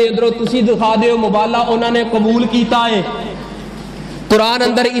کتب دے اندر تسی دکھا دیو مبالغہ انہوں نے قبول کیتا ہے قرآن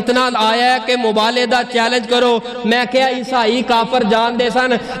اندر اتنا آیا ہے کہ مبالغہ دا چیلنج کرو میں کہا عیسائی کافر جان دے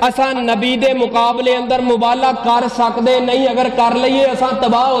سن اساں نبی دے مقابلے اندر مبالغہ کر سکدے نہیں اگر کر لئیے اساں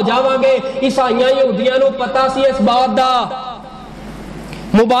تباہ ہو جاواں گے عیسائیاں یہودیاں نو پتہ سی اس بات دا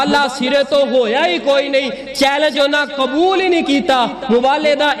مبالغہ سرے تو ہویا ہی کوئی نہیں چیلنج ہونا قبول ہی نہیں کیتا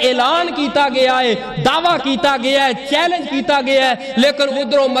مبالغہ دا اعلان کیتا گیا ہے دعویٰ کیتا گیا ہے چیلنج کیتا گیا ہے لیکن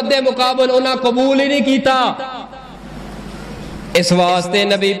ادھروں مد مقابل انہاں قبول ہی نہیں کیتا اس واسطے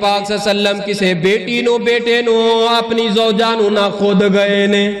نبی پاک صلی اللہ علیہ وسلم کسے بیٹی نو بیٹے نو اپنی زوجہ نو نہ خود گئے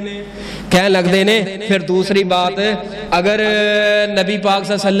نے کہنے لگ دے نے پھر دوسری بات اگر نبی پاک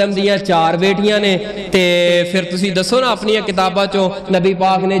صلی اللہ علیہ وسلم دیاں 4 بیٹیاں نے تے پھر تسی دسو نا اپنی کتاباں چوں نبی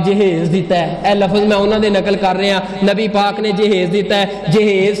پاک نے جہیز دیتا ہے اے لفظ میں انہاں دے نقل کر رہے ہیں نبی پاک نے جہیز دیتا ہے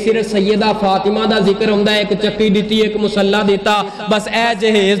جہیز صرف سیدہ فاطمہ دا ذکر ہوندا ہے ایک چکی دیتی ایک مصلا دیتا بس اے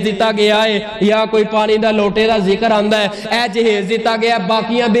جہیز دیتا گیا ہے یا کوئی پانی دا لوٹے دا ذکر آندا ہے اے جہیز دیتا گیا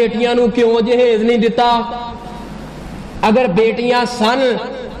باقیاں بیٹیاں نو کیوں جہیز نہیں دیتا اگر بیٹیاں سن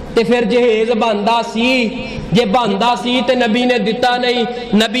تے پھر جہیز باندا سی جے باندا سی تے نبی نے دیتا نہیں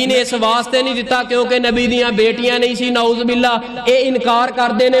نبی نے اس واسطے نہیں دیتا کیونکہ نبی دیاں بیٹیاں نہیں سی نعوذ باللہ اے انکار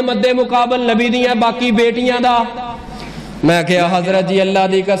کر دینے مد مقابل نبی دیاں باقی بیٹیاں دا میں کہا حضرت جی اللہ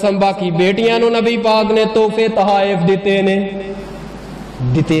دی قسم باقی بیٹیاں نو نبی پاک نے تحفے تحائف دیتے نے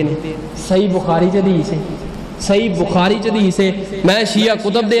صحیح بخاری حدیث ہے صحیح بخاری حدیث ہے میں شیعہ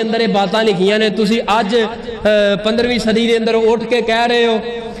کتب دے اندر باتاں لکھیاں نے تسی اج 15ویں صدی دے اندر اٹھ کے کہہ رہے ہو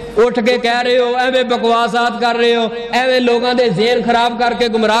اٹھ کے کہہ رہے ہو ایویں بکواسات کر رہے ہو ایویں لوگاں دے ذہن خراب کر کے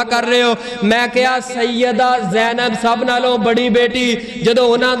گمراہ کر رہے ہو میں کہیا سیدہ زینب سب نالوں بڑی بیٹی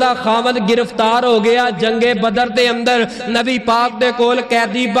جدو انہاں دا خامد گرفتار ہو گیا جنگ بدر دے اندر نبی پاک دے کول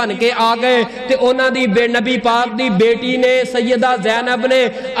قیدی بن کے آ گئے تے انہاں دی نبی پاک دی بیٹی نے سیدہ زینب نے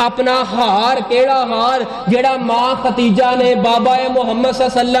اپنا ہار کیڑا ہار جڑا ماں خدیجہ نے بابا محمد صلی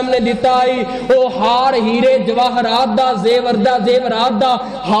اللہ علیہ وسلم نے دیتا آئی وہ ہار ہیرے جواہرات دا زیورات دا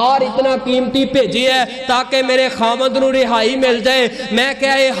ہار اتنا قیمتی بھیجی ہے تاکہ میرے خامد نو رہائی مل جائے میں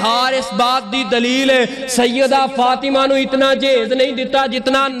کہا یہ ہار اس بات دی دلیل ہے سیدہ فاطمہ نو اتنا جہیز نہیں دیتا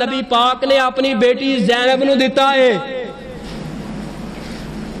جتنا نبی پاک نے اپنی بیٹی زینب نو دیتا ہے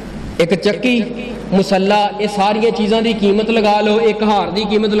ایک چکی مسلح یہ ساری چیزاں دی قیمت لگا لو ایک ہار دی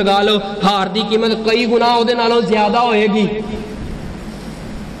قیمت لگا لو ہار دی قیمت کئی گنا او دے نالوں زیادہ ہوئے گی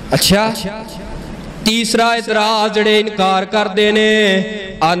اچھا تیسرا اعتراض جڑے انکار کر دینے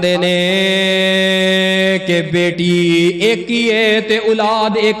آندے نے کہ بیٹی ایک ہی ہے تے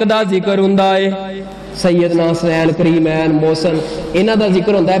اولاد ایک دا ذکر ہوندا ہے سیدنا حسین کریمین محسن انہاں دا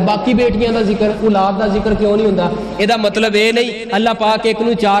ذکر ہوندا ہے باقی بیٹیاں دا ذکر اولاد دا ذکر کیوں نہیں ہوندا اے دا مطلب اے نہیں اللہ پاک ایک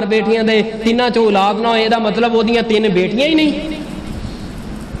نو 4 بیٹیاں دے تیناں چ اولاد نہ ہوئے دا مطلب اودیاں 3 بیٹیاں ہی نہیں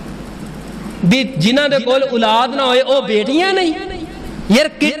بھی جنہاں دے کول اولاد نہ ہوئے او بیٹیاں نہیں یار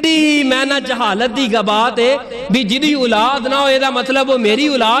کتنی میں نہ جہالت دی بات ہے بھی جدی اولاد نہ ہوئے دا مطلب وہ میری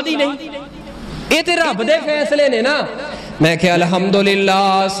اولاد ہی نہیں اے تے رب دے فیصلے نے نا میں کہ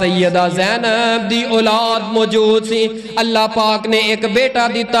الحمدللہ سیدہ زینب دی اولاد موجود سی اللہ پاک نے ایک بیٹا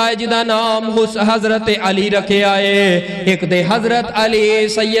دیتا ہے جدا نام حضرت علی رکھے آئے ایک دے حضرت علی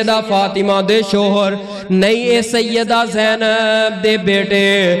سیدہ فاطمہ دے شوہر نہیں اے سیدہ زینب دے بیٹے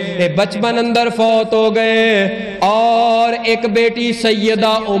اے بچپن اندر فوت ہو گئے اور ایک بیٹی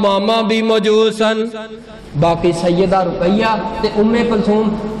سیدہ امامہ بھی موجود سن باقی سیدہ رقیہ تے ام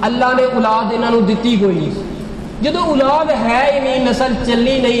کلثوم اللہ نے اولاد انہاں نو دتی کوئی نہیں جدو اولاد ہے ہی نہیں نسل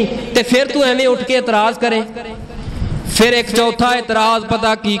چلی نہیں تے پھر تو ایویں اٹھ کے اعتراض کرے پھر ایک چوتھا اعتراض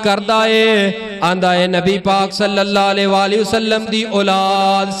پتہ کی کردا ہے آندا ہے نبی پاک صلی اللہ علیہ وآلہ وسلم دی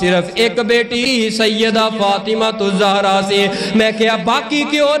اولاد صرف ایک بیٹی سیدہ فاطمہ الزہرا سے میں کہا باقی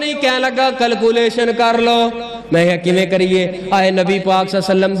کیوں نہیں کہنے لگا کیلکولیشن کر لو میں کہا کیویں کریے آئے نبی پاک صلی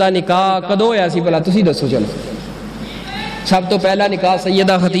اللہ علیہ وسلم دا نکاح کدوں ہویا سی بھلا تسی دسو چلو سب تو پہلا نکاح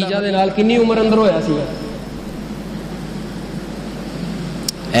سیدہ خدیجہ دے نال کنی عمر اندر ہویا سی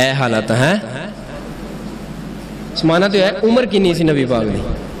اے حالت ہے سمانا تو ہے عمر کنی سی نبی پاک دی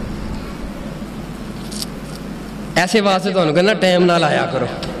ایسے واسطے تو انہوں کہنا ٹائم نہ لایا کرو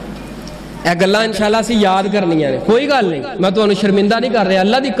اے گلہ انشاءاللہ سی یاد کرنی ہے کوئی گال نہیں میں تو انہوں شرمندہ نہیں کر رہا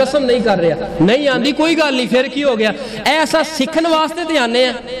اللہ دی قسم نہیں کر رہا نہیں آندی کوئی گال نہیں پھر کی ہو گیا اے ایسا سکھن واسطے تے آنے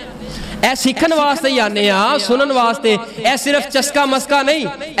ہیں اے سکھن واسطے ہی آنے ہیں سنن واسطے اے صرف چسکا مسکا نہیں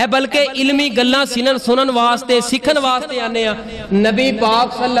اے بلکہ علمی گلہ سنن واسطے سکھن واسطے آنے ہیں نبی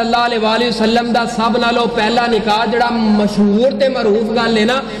پاک صلی اللہ علیہ وآلہ وسلم دا سب نالو پہلا نکاح جڑا مشہور تے معروف گل ہے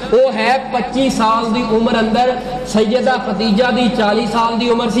نا وہ ہے 25 سال دی عمر اندر سیدہ خدیجہ دی 40 سال دی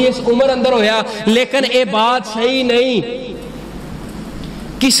عمر سی اس عمر اندر ہویا لیکن اے بات صحیح نہیں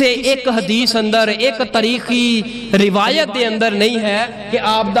کسے ایک حدیث اندر ایک تاریخی روایت دے اندر نہیں ہے کہ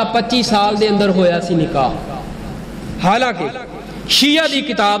آپ دا 25 سال دے اندر ہویا سی نکاح حالانکہ شیعہ دی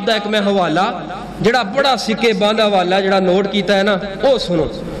کتاب دا ایک میں حوالہ جڑا بڑا سکے باندھا والا جڑا نوٹ کیتا ہے نا وہ سنو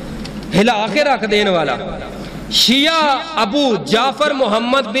ہلا کے رکھ دین والا شیعہ ابو جعفر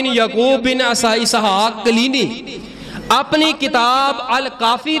محمد بن یعقوب بن اسحاق کلینی اپنی کتاب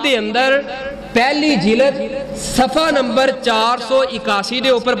الکافی دے اندر پہلی جلد صفحہ نمبر 481 دے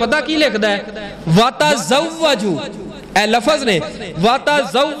اوپر پتہ کی لکھدا ہے وَتَزَوَّجُوا اے لفظ نے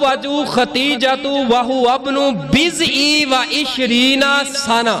وَتَزَوَّجُوا خَتِیجَةُ وَهُوَ ابْنُ بِضْعِ وَعِشْرِينَ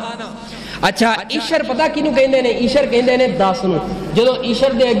سَنَةً اچھا عشر پتہ کینوں کہندے نے عشر کہندے نے 10 نو جدوں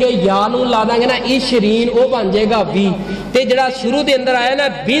عشر دے اگے یا نوں لا داں گے نا 20 او بن جائے گا 20 تے جڑا شروع دے اندر آیا نا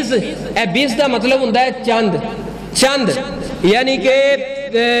بز اے بز دا مطلب ہوندا ہے چند یعنی کہ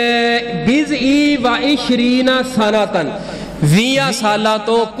بِضْعِ وَعِشْرِينَ سَنَةً 20 سالہ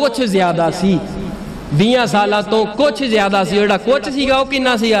تو کچھ زیادہ سی 20 سالہ تو کچھ زیادہ سی جڑا کچھ سی گا وہ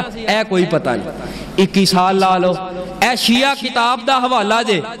کنا سی گا اے کوئی پتہ نہیں 21 سال لا لو اے شیعہ کتاب دا حوالہ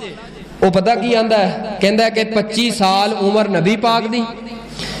جے وہ پتہ کی آندا ہے کہندا ہے کہ 25 سال عمر نبی پاک دی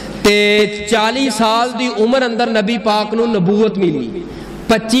تے 40 سال دی عمر اندر نبی پاک نو نبوت ملی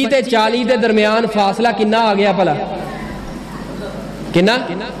 25 تے 40 دے درمیان فاصلہ کنا آ گیا پلا کنا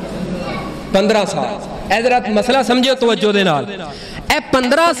 15 سال اے ذرا مسئلہ سمجھو توجہ دے نال اے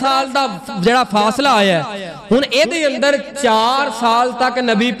 15 ਸਾਲ ਦਾ ਜਿਹੜਾ ਫਾਸਲਾ ਆਇਆ ਹੁਣ ਇਹਦੇ ਅੰਦਰ 4 ਸਾਲ ਤੱਕ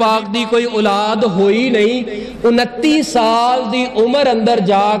ਨਬੀ ਪਾਕ ਦੀ ਕੋਈ ਔਲਾਦ ਹੋਈ ਨਹੀਂ 29 ਸਾਲ ਦੀ ਉਮਰ ਅੰਦਰ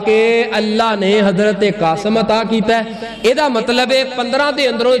ਜਾ ਕੇ ਅੱਲਾ ਨੇ ਹਜ਼ਰਤ ਕਾਸਿਮ ਅਤਾ ਕੀਤਾ ਇਹਦਾ ਮਤਲਬ ਹੈ 15 ਦੇ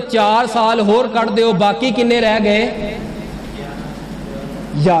ਅੰਦਰੋਂ 4 ਸਾਲ ਹੋਰ ਕੱਢ ਦਿਓ ਬਾਕੀ ਕਿੰਨੇ ਰਹਿ ਗਏ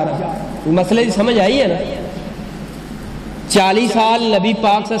 11 ਮਸਲੇ ਦੀ ਸਮਝ ਆਈ ਹੈ ਨਾ 40 साल नबी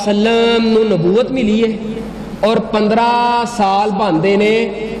पाक सल्लम नूं नबूवत मिली है और 15 साल बनते ने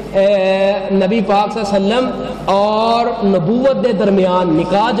नबी पाक सल्लम और नबूवत के दरमियान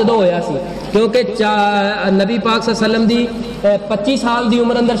निकाह जदों होया सी क्योंकि नबी पाक सल्लम दी 25 साल की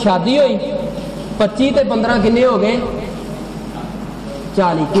उम्र अंदर शादी हुई 25 ते 15 किन्ने हो गए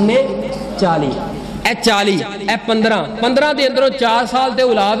 40 किन्ने 40 40 15 ਦੇ ਅੰਦਰੋਂ 4 ਸਾਲ ਤੇ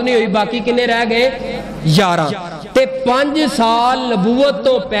ਔਲਾਦ ਨਹੀਂ ਹੋਈ ਬਾਕੀ ਕਿੰਨੇ ਰਹਿ ਗਏ 11 ਤੇ 5 ਸਾਲ ਨਬੂਵਤ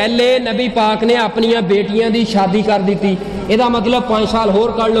ਤੋਂ ਪਹਿਲੇ ਨਬੀ ਪਾਕ ਨੇ ਆਪਣੀਆਂ ਬੇਟੀਆਂ ਦੀ ਸ਼ਾਦੀ ਕਰ ਦਿੱਤੀ ਇਹਦਾ ਮਤਲਬ 5 ਸਾਲ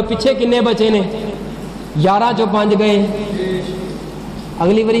ਹੋਰ ਕੱਢ ਲਓ ਪਿੱਛੇ ਕਿੰਨੇ ਬਚੇ ਨੇ 11 ਚੋਂ 5 ਗਏ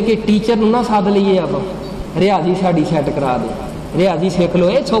ਅਗਲੀ ਵਾਰੀ ਕਿ ਟੀਚਰ ਨੂੰ ਨਾ ਸਾਧ ਲਈਏ ਆਪਾਂ ਰਿਆਜ਼ੀ ਸਾਡੀ ਸੈੱਟ ਕਰਾ ਦੇ ਰਿਆਜ਼ੀ ਸਿੱਖ ਲਓ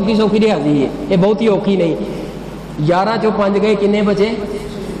ਇਹ ਸੌਖੀ ਰਿਆਜ਼ੀ ਹੈ ਇਹ ਬਹੁਤੀ ਔਖੀ ਨਹੀਂ 11 ਚੋਂ 5 ਗਏ ਕਿੰਨੇ ਬਚੇ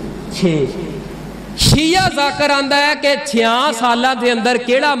 6 ਸ਼ੀਆ ਜ਼ਾਕਰ ਆਂਦਾ ਹੈ ਕਿ 6 ਸਾਲਾਂ ਦੇ ਅੰਦਰ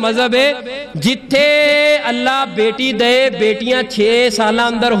ਕਿਹੜਾ ਮਜ਼ਹਬ ਹੈ ਜਿੱਥੇ ਅੱਲਾਹ ਬੇਟੀ ਦੇ ਬੇਟੀਆਂ 6 ਸਾਲਾਂ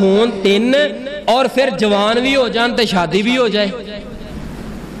ਅੰਦਰ ਹੋਣ 3 ਔਰ ਫਿਰ ਜਵਾਨ ਵੀ ਹੋ ਜਾਣ ਤੇ ਸ਼ਾਦੀ ਵੀ ਹੋ ਜਾਏ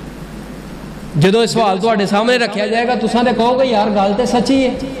ਜਦੋਂ ਇਹ ਸਵਾਲ ਤੁਹਾਡੇ ਸਾਹਮਣੇ ਰੱਖਿਆ ਜਾਏਗਾ ਤੁਸੀਂ ਤੇ ਕਹੋਗੇ ਯਾਰ ਗੱਲ ਤੇ ਸੱਚੀ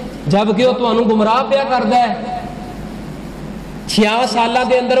ਹੈ ਜਦਕਿ ਉਹ ਤੁਹਾਨੂੰ ਗੁੰਮਰਾਹ ਪਿਆ ਕਰਦਾ ਹੈ 6 ਸਾਲਾਂ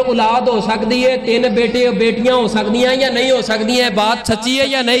ਦੇ ਅੰਦਰ ਔਲਾਦ ਹੋ ਸਕਦੀ ਹੈ 3 ਬੇਟੀਆਂ ਹੋ ਸਕਦੀਆਂ ਜਾਂ ਨਹੀਂ ਹੋ ਸਕਦੀਆਂ ਇਹ ਬਾਤ ਸੱਚੀ ਹੈ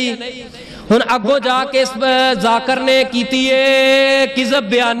ਜਾਂ ਨਹੀਂ ਹੁਣ ਅੱਗੋਂ ਜਾ ਕੇ ਇਸ ਜ਼ਾਕਰ ਨੇ ਕੀਤੀ ਹੈ ਕਿਜ਼ਬ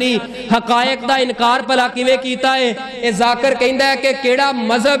ਬਿਆਨੀ ਹਕਾਇਕ ਦਾ ਇਨਕਾਰ ਭਲਾ ਕਿਵੇਂ ਕੀਤਾ ਹੈ ਇਹ ਜ਼ਾਕਰ ਕਹਿੰਦਾ ਹੈ ਕਿ ਕਿਹੜਾ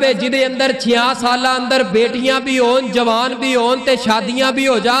ਮਜ਼ਹਬ ਹੈ ਜਿਹਦੇ ਅੰਦਰ 6 ਸਾਲਾਂ ਅੰਦਰ ਬੇਟੀਆਂ ਵੀ ਹੋਣ ਜਵਾਨ ਵੀ ਹੋਣ ਤੇ ਸ਼ਾਦੀਆਂ ਵੀ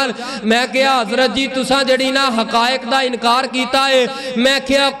ਹੋ ਜਾਣ ਮੈਂ ਕਿਹਾ ਹਜ਼ਰਤ ਜੀ ਤੁਸਾਂ ਜਿਹੜੀ ਨਾ ਹਕਾਇਕ ਦਾ ਇਨਕਾਰ ਕੀਤਾ ਹੈ ਮੈਂ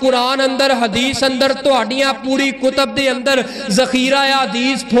ਕਿਹਾ ਕੁਰਾਨ ਅੰਦਰ ਹਦੀਸ ਅੰਦਰ ਤੁਹਾਡੀਆਂ ਪੂਰੀ ਕੁਤਬ ਦੇ ਅੰਦਰ ਜ਼ਖੀਰਾ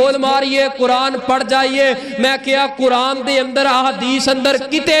ਹਦੀਸ ਫੋਲ ਮਾਰੀਏ ਕੁਰਾਨ ਪੜ੍ਹ ਜਾइए मैं क्या कुरान दे अंदर हदीस अंदर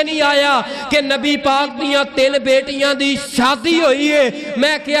किते नहीं आया कि नबी पाक दियां 3 बेटियां दी शादी हुई है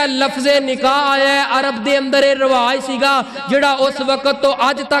मैं क्या लफ्ज़े निकाह आया है अरब दे अंदर ये रिवाज सीगा जिहड़ा उस वक्त तो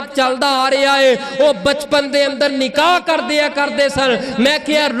अज तक चलदा आ रहा है वो बचपन दे अंदर निकाह करदे सन मैं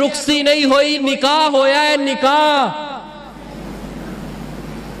क्या रुखसी नहीं हुई निकाह होया है निकाह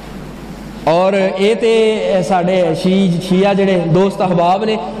और ये तो साढ़े शिया जिहड़े दोस्त अहबाब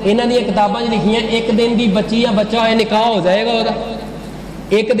ने इन्हां दी किताबां लिखियां एक दिन की बच्ची या बच्चा होए निकाह हो जाएगा ओदा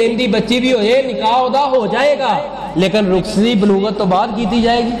एक दिन की बच्ची भी होए निकाह ओदा हो जाएगा लेकिन रुखसती बलूगत तो बाद की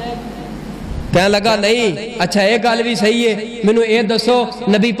जाएगी कहने लगा नहीं अच्छा ये गल भी सही है मैनू ये दसो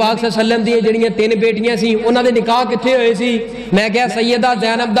नबी पाक सल्लम दी जिहड़ियां 3 बेटियां सी उन्हां दे निकाह कित्थे होए सी मैं कहा सैयदा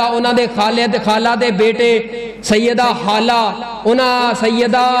ज़ैनब दा उन्हां दे खाला दे बेटे सैयदा हाला उन्हां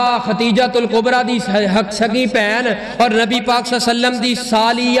सैयदा खतीजतुल कुबरा दी सगी भैन और नबी पाक सल्लम दी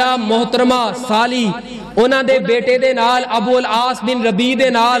सालिया मोहतरमा साली उन्हां दे बेटे दे नाल अबुल आस बिन रबी दे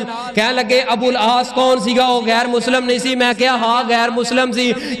नाल कहने लगे अबुल आस कौन सीगा वो गैर मुस्लिम नहीं सी मैं कहा हाँ गैर मुस्लिम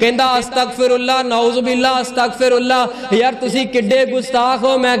सी कहंदा अस्तगफिरुल्लाह नऊज़ु बिल्लाह अस्तगफिरुल्लाह यार तुसी किड्डे गुस्ताख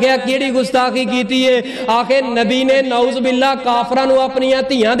हो मैं कहा केड़ी गुस्ताखी कीती है आखिर नबी ने नऊज़ु बिल्लाह काफरां नूं अपनियां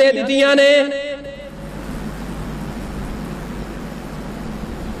धीआं दे दित्तियां ने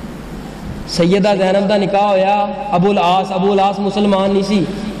सैयदा ज़ैनब दा निकाह होया अबुल आस मुसलमान नहीं सी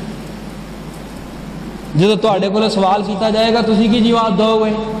जो तुहाडे कोलों सवाल किया जाएगा तुसी की जवाब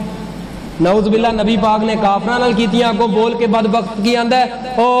दोगे नऊज़ बिल्लाह नबी पाक ने काफरां नाल कीतियां अगों बोल के बदबख्त की आंदा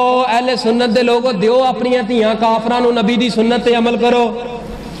है ओ अहले सुन्नत दे लोगो दिओ अपनियां धीआं काफरां नूं नबी दी सुन्नत ते अमल करो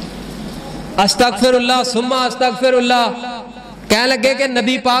अस्तगफिरुल्लाह सुम्मा अस्तगफिरुल्लाह कह लगे कि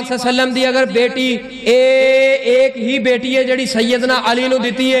नबी पाक सल्लम दी अगर बेटी एक ही बेटी है जिहड़ी सैयदना अली नूं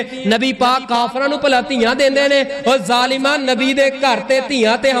दित्ती है नबी पाक काफरां नूं भला धीआं देंदे ने और जालिमा नबी दे घर ते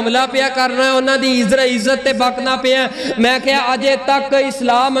धीआं ते हमला पिया करना है उन्हां दी इज्जत ते बकना पिया मैं कहा अजे तक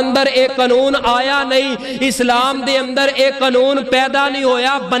इस्लाम अंदर एक कानून आया नहीं इस्लाम दे अंदर एक कानून पैदा नहीं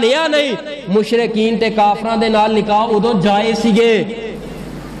होया बनिया नहीं मुशरिकीन ते काफरां दे नाल निकाह उदों जायज़ सीगे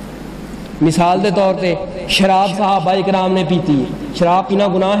मिसाल के तौर पे शराब सहाबा इकराम ने पीती शराब पीना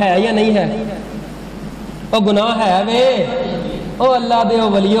गुनाह है या नहीं है ओ गुनाह है वे ओ अल्लाह दे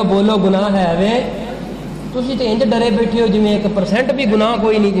वलियो बोलो गुनाह है वे तुसी ते इंज डरे बैठे हो जिवें 1% भी गुनाह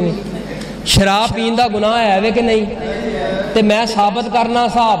कोई नहीं जिवें शराब पीन दा गुनाह है वे कि नहीं ते मैं साबित करना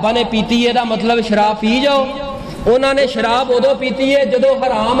सहाबा ने पीती है दा मतलब शराब पी जाओ उन्होंने शराब उदों पीती है जदों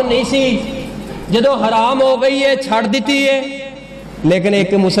हराम नहीं सी जदों हराम हो गई है छड़ दी है लेकिन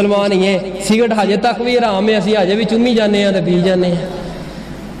एक मुसलमान ही है सिगरेट हजे तक भी हराम है असीं हजे भी चुम्मी जाने तो पी जाने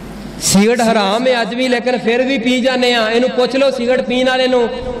सिगरट हराम है अज भी, लेकिन फिर भी पी जाने। इनू पुछ लो सिगरट पीने वाले नू,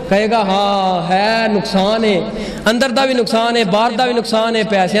 कहेगा हाँ है नुकसान है, अंदर का भी नुकसान है, बाहर का भी नुकसान है,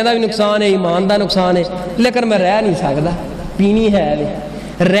 पैसों का भी नुकसान है, ईमान का नुकसान है, लेकिन मैं रह नहीं सकता, पीनी है वे,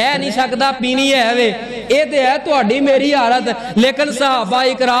 रह नहीं सकता, पीनी है वे। ये तो है तुहाडी मेरी हालत। लेकिन सहाबा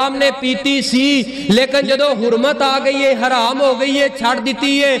इकराम ने पीती सी, लेकिन जदों हुरमत आ गई है, हराम हो गई है, छड़ दी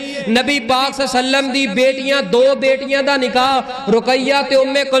है। नबी पाक सल्लल्लाहु अलैहि वसल्लम दी बेटियां, दो बेटियां दा निकाह रुकैया ते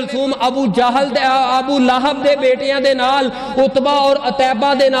उम्मे कुलसूम अबू लहब दे बेटियां दे नाल, उतबा और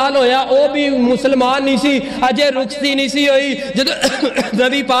अतैबा दे नाल होया। वो भी मुसलमान नहीं सी, अजे रुखसती नहीं सी होई। जदों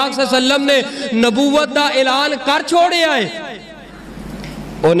नबी पाक सल्लल्लाहु अलैहि वसल्लम ने नबूवत दा ऐलान कर छोड़िया है,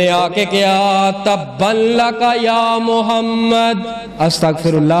 उन्हें आके कहा तब्बन लका या मोहम्मद,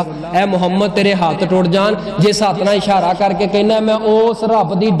 अस्तगफिरुल्लाह, ए मोहम्मद तेरे हाथ टुट जान। जिस हाथ नाल इशारा करके कहना मैं उस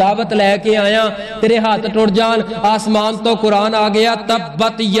रब दी दावत लैके आया, तेरे हाथ टुट जान। आसमान तो कुरान आ गया,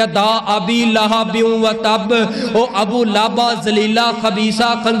 तब्बत यदा अबी लहब व तब, ओ अबू लाबा जलीला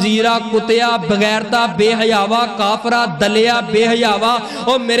खबीसा खंजीरा कुतिया बगैरता बेहयावा काफरा दलिया बेहयावा।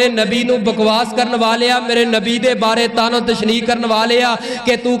 ओ मेरे नबी नू बकवास करने वाले, मेरे नबी दे बारे तानो तशनीह करने वाले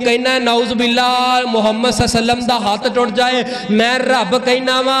कि तू कहना नौज बिल्ला मुहम्मद सल्लल्लाहु अलैहि वसल्लम दा हाथ टुट जाए, मैं रब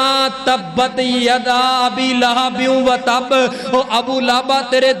कहना वा तब्बत यदा अबी लहब व तब, ओ अबू लाबा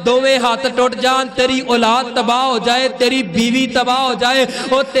तेरे दोवें हाथ टुट जान, तेरी औलाद तबाह हो जाए, तेरी बीवी तबाह हो जाए,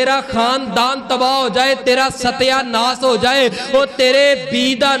 ओ तेरा खानदान तबाह हो जाए, तेरा सत्यानाश हो जाए, ओ तेरे बी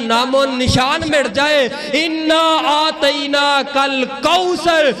दा नामो निशान मिट जाए। इन्ना आतैना कल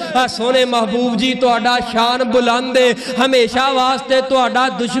कौसर, सोने महबूब जी तुहाडा शान बुलंद है, हमेशा वास्ते तुहाडा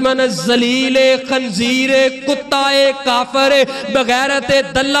दुश्मन जलीले खंजीरे कुत्ताए काफर बगैरत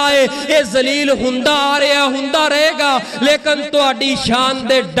दल्लाए ये जलील हुंदा आ रहा हुंदा रहेगा, लेकिन तुहाडी शान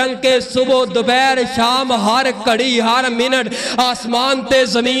दे डंके सुबह दोपहर शाम हर घड़ी हर मिनट आसमान ते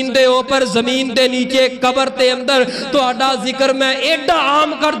जमीन दे ऊपर जमीन दे नीचे कबर ते अंदर तुहाडा जिक्र मैं एडा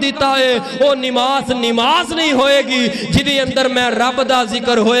आम कर दिता है। वो नमाज नहीं होएगी जिदे अंदर मैं रब दा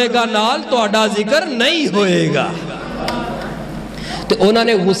जिक्र होएगा, नाल तुहाडा जिक्र नहीं होएगा। तो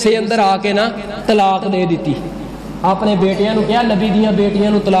उन्होंने गुस्से अंदर आके ना तलाक दे दी, अपने बेटियां नू कहा नबी दियां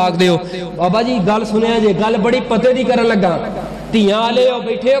बेटियां नू तलाक दिओ। बाबा जी गल सुनिया जे, गल बड़ी पते दी करन लगा, धियां वाले हो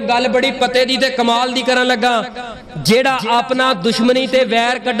बैठे हो, गल बड़ी पते दी ते कमाल दी करन लगा। जेड़ा अपना दुश्मनी ते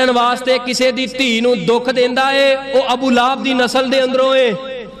वैर कड्ढन वास्ते किसी दी धी नू दुख देंदा है, वो अबू लहब दी नस्ल दे अंदरों है,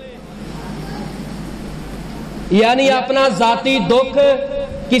 यानी अपना जाती दुख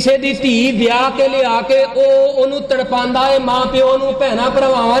किसी दी धी ब्याह के ले आके ओनू तड़पांदा है, मां प्यो नू भैणा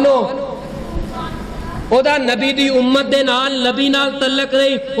भरावां नू। ओदा नबी दी उम्मत दे नाल नबी नाल तल्लक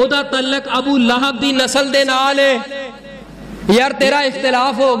नहीं, ओदा तल्लक अबू लहब दी नस्ल दे नाल है। यार तेरा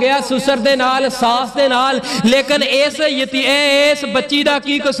इख्तिलाफ हो गया सुसर दे नाल सास दे नाल, लेकिन इस बच्ची दा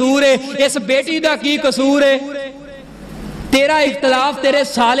की कसूर है, इस बेटी दा की कसूर है? तेरा इख्तलाफ तेरे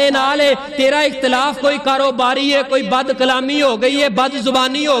साले नाल है, तेरा इख्तलाफ कोई कारोबारी है, कोई बद कलामी हो गई है, बद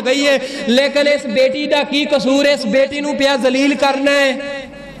जुबानी हो गई है, लेकिन इस बेटी दा की कसूर है? इस बेटी नू पिया जलील करना है।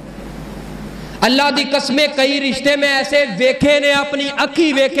 अल्लाह दी कसमें कई रिश्ते में ऐसे वेखे ने, अपनी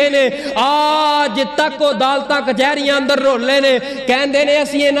अखी वेखे ने, आज तक वो अदालतां कचहरियां अंदर रोले ने, कहंदे ने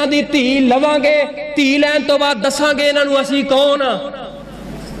असीं इन्हां दी धी लवांगे, धी लैण तो बाद दसांगे इन्हां नू असीं कौन आ,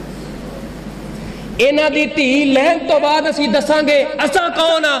 इन्हां दी धी लैण तो बाद असीं दसांगे असां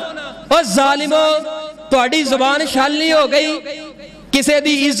कौन आ। ओ जालिमो तुहाडी जुबान छाली हो गई, किसी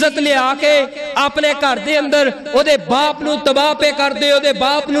दी इज्जत लिया के अपने घर दे अंदर ओदे बाप नू तबाह पे कर दे, ओदे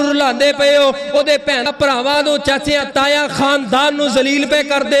बाप नू रुलांदे पे हो, ओदे भैणां भरावां नू चाचियां ताया खानदान नू जलील पे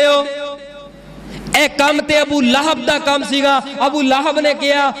कर दे हो। ए काम ते अबू लहब दा काम सीगा। अबू लहब ने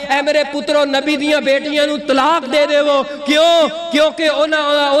कहा ऐ मेरे पुत्रो नबी दियां बेटियां नू तलाक दे देवो। क्यों? क्योंकि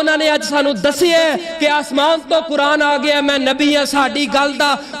उन्होंने अज सानू दसिया कि आसमान तो कुरान आ गया, मैं नबी हां, साडी गल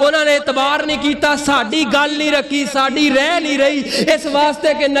दा उन्होंने एतबार नहीं किया, साडी गल नहीं रखी, साडी रह नहीं रही, इस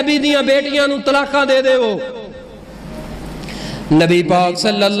वास्ते कि नबी दियां बेटियां नू तलाकां दे देवो। नबी पाक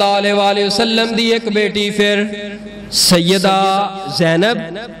सल्लल्लाहु अलैहि वसल्लम दी एक बेटी फिर सैयदा ज़ैनब,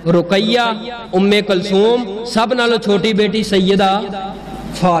 रुकैया, उम्मे कुलसूम, सब नालों छोटी बेटी सैयदा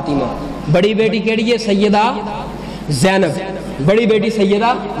फातिमा। बड़ी बेटी केड़ी है? सैयदा ज़ैनब। बड़ी बेटी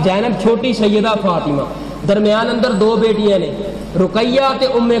सैयदा ज़ैनब, छोटी सैयदा फातिमा। दरम्यान अंदर दो बेटियां ने, रुकैया ते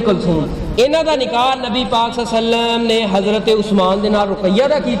उम्मे कुलसूम। इन्हां दा निकाह नबी पाक सल्लल्लाहु अलैहि वसल्लम ने हजरत उस्मान दे नाल रुकैया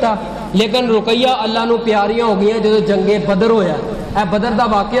दा कीता, लेकिन रुकैया अल्लाह नू प्यारियां हो गई जदों जंगे बदर होया। اے بدر دا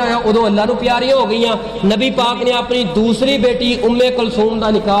واقعہ ہویا ادو اللہ نو پیاریاں ہو گئیاں نبی پاک نے اپنی دوسری بیٹی ام کلثوم دا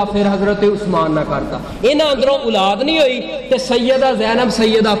نکاح پھر حضرت عثمان نہ کرتا انہاں اندروں اولاد نہیں ہوئی تے سیدہ زینب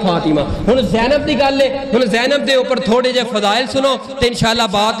سیدہ فاطمہ ہن زینب دی گل ہے ہن زینب دے اوپر تھوڑے جے فضائل سنو تے انشاءاللہ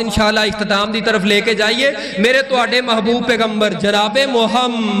بات انشاءاللہ اختتام دی طرف لے کے جائیے میرے تواڈے محبوب پیغمبر جناب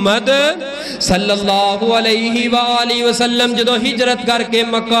محمد صلی اللہ علیہ وآلہ وسلم جدو ہجرت کر کے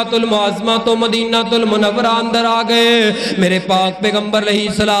مکہ المعظمہ تو مدینہ المنورہ اندر آ گئے میرے پاک پیغمبر علیہ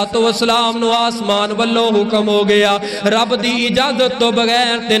السلام نو آسمان والو حکم ہو گیا رب دی اجازت تو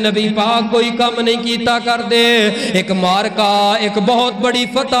بغیر تے نبی پاک کوئی کم نہیں کیتا کر دے ایک مارکہ ایک بہت بڑی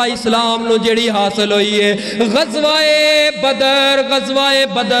فتح اسلام نو جڑی حاصل ہوئی ہے غزوہ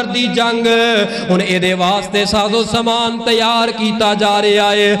بدر دی جنگ ان اے دے واسطے ساز و سامان تیار کیتا جا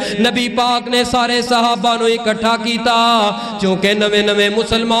رہا ہے نبی پاک نے سارے صحابہ نو اکٹھا کیتا چونکہ نوے نوے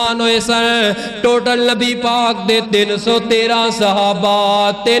مسلمان ہوئے سن ٹوٹل نبی پاک دے 313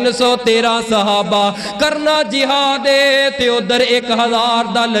 صحابہ کرنا جہاد تے ادھر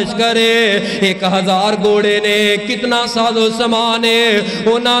 1000 دا لشکر 1000 گھوڑے نے کتنا ساز و سامان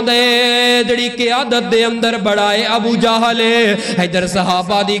انہاں دے جڑی قیادت دے اندر بڑائے ابو جہل ادھر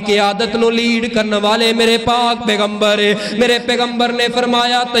صحابہ دی قیادت نو لیڈ کرنے والے میرے پاک پیغمبر میرے پیغمبر نے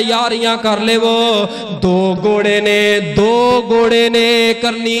فرمایا تیاریاں کر لے وہ 2 گھوڑے نے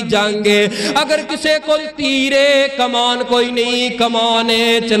کرنی جنگ اگر کسے کو تیرے کمان کوئی نہیں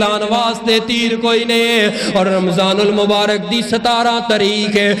کمانے چلان واسطے تیر کوئی نہیں اور رمضان المبارک دی 17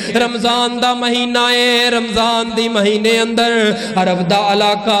 تاریخ رمضان دا مہینہ ہے رمضان دی مہینے اندر عرب دا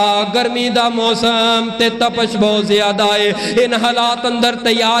علاقہ گرمی دا موسم تے تپش بہت زیادہ ہے ان حالات اندر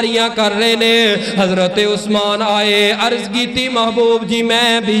تیاریاں کر رہے نے حضرت عثمان آئے عرض کی تھی محبوب جی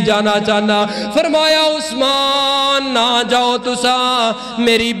میں بھی جانا چاہنا فرمایا عثمان نہ جاؤ تسا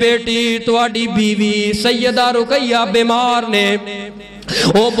میری بیٹی تواڈی بیوی سیدہ رقیہ بیمار نے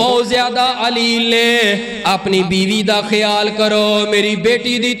وہ بہت زیادہ علیل نے اپنی بیوی دا خیال کرو میری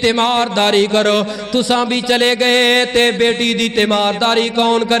بیٹی دی تیمارداری کرو تساں بھی چلے گئے تے بیٹی دی تیمارداری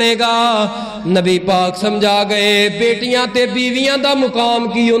کون کرے گا نبی پاک سمجھا گئے بیٹیاں تے بیویاں دا مقام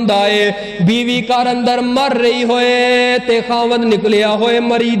کی ہوندا ہے بیوی کار اندر مر رہی ہوئے تے خاوند نکلیا ہوئے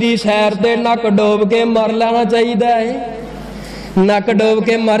مری دی سیر تے نک ڈوب کے مر لینا چاہیے ہے نک ڈوب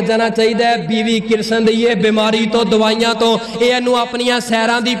کے مر جانا چاہیے بیوی کرسن دی ہے بیماری تو دوائیاں تو اے انو اپنیاں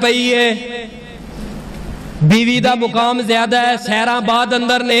سیران دی پئی ہے بیوی دا مقام زیادہ ہے سیران بعد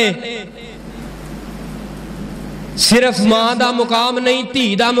اندر نے صرف ماں دا مقام نہیں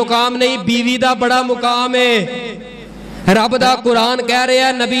تھی دا مقام نہیں بیوی دا بڑا مقام ہے رب دا قرآن کہہ رہے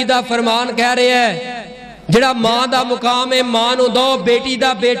ہیں نبی دا فرمان کہہ رہے ہیں جڑا ماں دا مقام ہے ماں نو دو بیٹی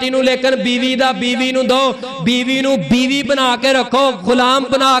دا بیٹی نو لیکن بیوی دا بیوی نو دو بیوی نو بیوی بنا کے رکھو غلام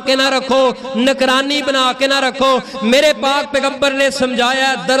بنا کے نہ رکھو نکرانی بنا کے نہ رکھو میرے پاک پیغمبر نے سمجھایا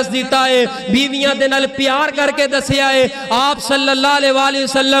ہے درس دیتا ہے بیویاں دے نال پیار کر کے دسیا ہے آپ صلی اللہ علیہ وآلہ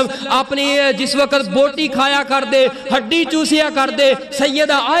وسلم اپنی جس وقت بوٹی کھایا کر دے ہڈی چوسیا کر دے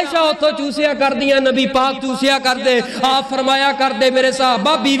سیدہ عائشہ اتھو چوسیا کر دیا نبی پاک چوسیا کر دے آپ فرمایا کر دے میرے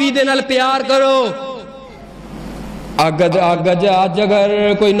صحابہ بیوی دے نال پیار کرو آج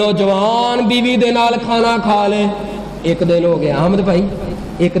اگر کوئی نوجوان بیوی دے نال کھانا کھا لے ایک دن ہو گیا احمد بھائی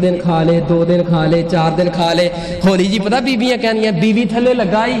ایک دن کھا لے 2 دن کھا لے 4 دن کھا لے ہولی جی پتہ بیویاں کہنی ہیں بیوی تھلے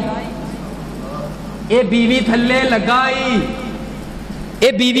لگائی اے بیوی تھلے لگائی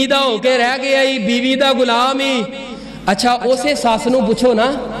اے بیوی دا ہو کے رہ گیا ہی بیوی دا غلام ہی اچھا اسے ساس نو پوچھو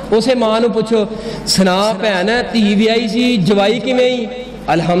نا اسے ماں نو پوچھو سنا بہن تھی بھی آئی سی جوائی کیویں ہی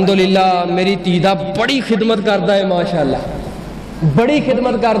الحمدللہ میری تیدہ بڑی خدمت کرتا ہے ماشاءاللہ بڑی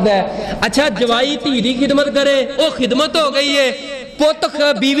خدمت کرتا ہے اچھا جوائی تیدی خدمت کرے وہ خدمت ہو گئی ہے پوت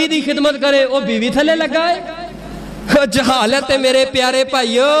بیوی دی خدمت کرے وہ بیوی تھلے لگا ہے جہالت ہے میرے پیارے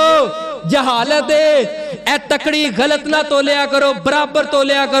بھائیو جہالت ہے اے تکڑی غلط نہ تولیا کرو برابر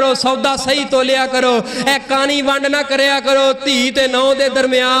تولیا کرو سودا صحیح تولیا کرو اے کانی ونڈ نہ کریا کرو تی تے نو دے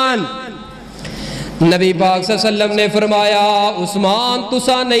درمیان نبی پاک صلی اللہ علیہ وسلم نے فرمایا عثمان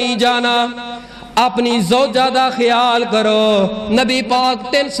تسا نہیں جانا اپنی زوجہ دا خیال کرو نبی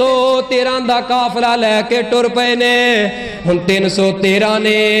پاک 313 دا قافلہ لے کے ٹر پے نے ہن 313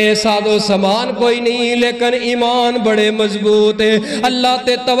 نے ساز و سامان کوئی نہیں لیکن ایمان بڑے مضبوط ہے اللہ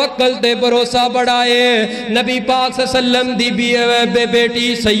تے توکل تے بھروسہ بڑھائے نبی پاک صلی اللہ علیہ وسلم دی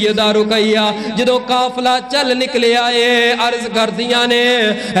بیٹی سیدہ رقیہ جدو قافلہ چل نکلے آئے عرض کردیاں نے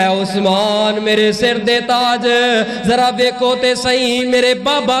اے عثمان میرے سر دے تاج ذرا بیکو تے صحیح میرے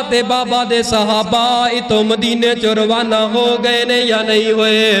بابا تے بابا دے صحابہ تو مدینے چ روانہ ہو گئے نے یا نہیں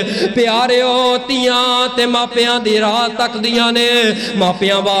ہوئے پیارے ہو تیاں تے ماپیاں دی راہ تک رکھ دیاں نے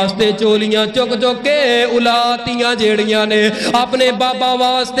ماپیاں واسطے چولیاں چک چک کے الاتیاں جیڑیاں نے اپنے بابا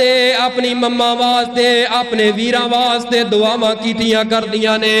واسطے اپنی مما واسطے اپنے ویراں واسطے دعاواں کیتیاں کر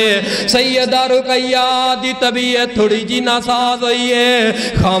دیاں نے سیدہ رقیہ دی طبیعت تھوڑی جی ناساز ہوئی ہے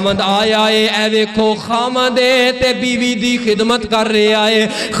خامد آیا ہے اے ویکھو خامد تے بیوی دی خدمت کر رہے آئے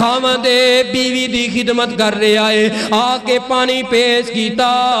خامد بیوی دی خدمت کر رہے آئے آ کے پانی پیش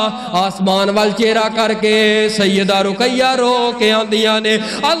کیتا آسمان وال چہرہ کر کے سیدہ رقیہ رو کے آندیاں نے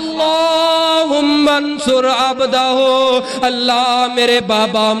اللہم انصر عبدہ اللہ میرے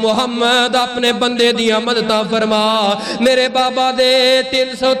بابا محمد اپنے بندے دیا مددہ فرما میرے بابا دے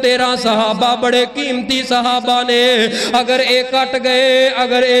 313 صحابہ بڑے قیمتی صحابہ نے اگر ایک کٹ گئے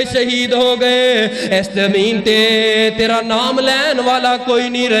اگر ایک شہید ہو گئے اس زمین تے تیرا نام لین والا کوئی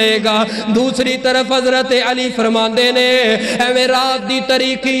نہیں رہے گا دوسری طرف حضرت علی فرماندے نے اے رات دی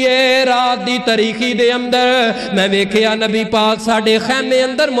تاریخی ہے رات دی تاریخی دے اندر میں ویکھیا نبی پاک ساڑھے خیمے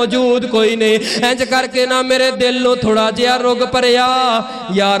اندر موجود کوئی نہیں انج کر کے نہ میرے دل نو تھوڑا جیا رگ پریا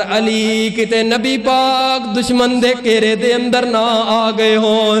یار علی کتے نبی پاک دشمن دے کیرے دے اندر نہ آگئے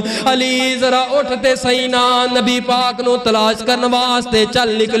ہوں علی ذرا اٹھتے سینا نبی پاک نو تلاش کرن واسطے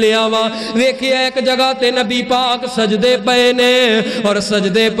چل نکلیا وا ویکھیا ایک جگہ تے نبی پاک سجدے پے نے اور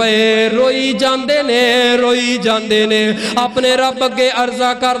سجدے پے روئی جاندے نے اپنے رب کے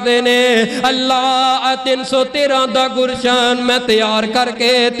عرضہ کر دینے اللہ 313 دا گرشن میں تیار کر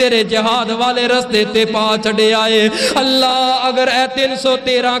کے تیرے جہاد والے رستے تے پا چڑے آئے اللہ اگر اے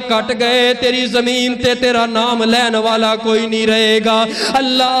 313 کٹ گئے تیری زمین تے تیرا نام لین والا کوئی نہیں رہے گا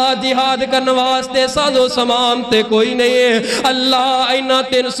اللہ جہاد کرن واسطے ساز و سامان تے کوئی نہیں ہے اللہ اینا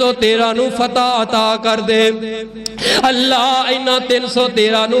 313 نو فتح عطا کر دے اللہ اینا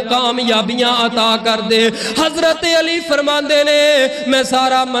 313 نو کامیابیاں عطا کر دے حضرت علی فرماندے نے میں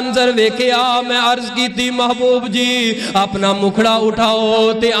سارا منظر ویکھیا میں عرض کی تھی محبوب جی اپنا مکھڑا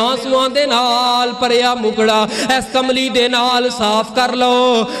اٹھاؤ تے آنسوان دے نال پریا مکھڑا اس کملی دے نال صاف کر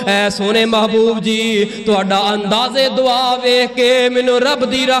لو اے سونے محبوب جی تو اڈا انداز دعا ویکھ کے منو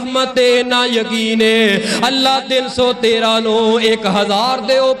رب دی رحمت نہ یقین ہے اللہ 313 نو 1000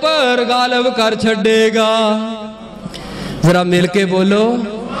 دے اوپر غالب کر چھڑے گا ذرا مل کے بولو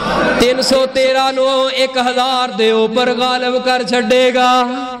 313 نو 1000 دے اوپر غالب کر چھڑے گا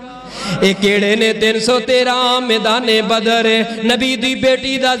ایک کیڑے نے 313 میدان بدر نبی دی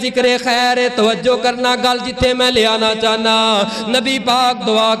بیٹی دا ذکر خیر توجہ کرنا گل جتھے میں لے آنا چاہنا نبی پاک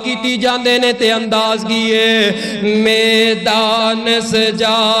دعا کیتی جاندے نے تے انداز کیے میدان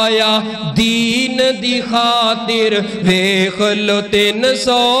سجایا دین دی خاطر ویکھ لو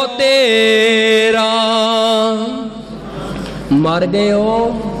 313 مر گئے ہو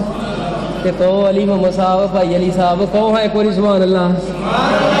کہ کہو علی محمد صاحب بھائی علی صاحب کہو ہے کوئی سبحان اللہ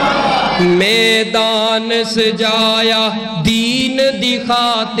میدان سجایا دین دی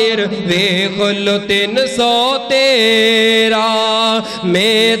خاطر ویکھ لو 313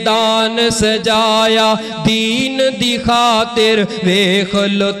 میدان سجایا دین دی خاطر ویکھ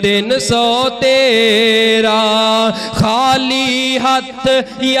لو 313 خالی ہاتھ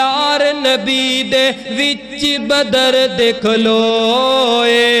یار نبی دے وچ بدر دیکھ لو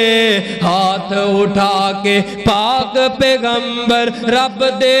ہاتھ اٹھا کے پاک پیغمبر رب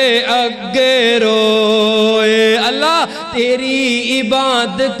دے اگے روئے اللہ تیری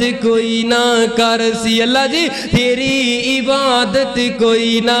عبادت کوئی نہ کر سی اللہ جی تیری عبادت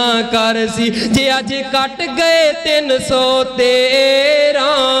کوئی نہ کر سی جے اج کٹ گئے 313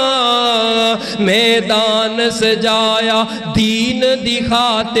 میدان سجایا دین دی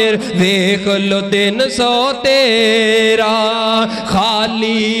خاطر ویکھ لو 313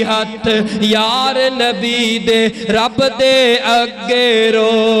 خالی ہاتھ یار نبی دے رب دے اگے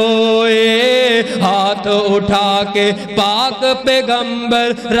روئے ہاتھ اٹھا کے پاک پیغمبر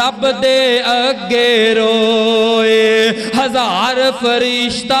رب دے اگے روئے 1000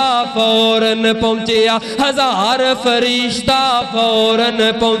 فرشتہ فوراً پہنچیا 1000 فرشتہ فوراً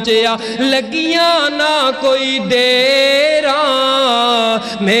پہنچیا لگیاں نہ کوئی دیراں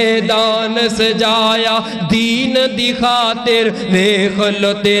میدان سجایا دین دی خاطر ویکھ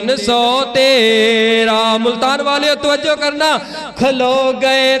لو 313 ملتان والے توجہ کرنا کھلو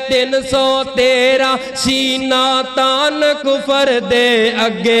گئے 313 سینہ تان کفر دے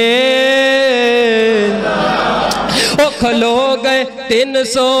اگے او کھلو گئے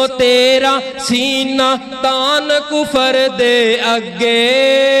 313 سینہ تان کفر دے اگے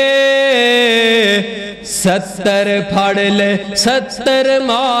 70 پھڑ لے 70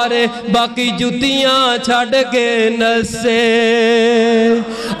 مارے باقی جتیاں چھڑ کے نسے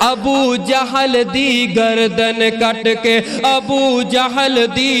ابو جہل دی گردن کٹ کے ابو جہل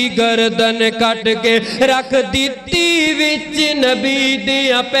دی گردن کٹ کے رکھ دیتی गिनती विच नबी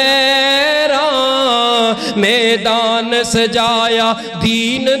दिया पैरां मैदान सजाया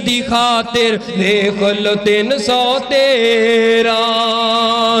दीन दी खातिर देख लो 313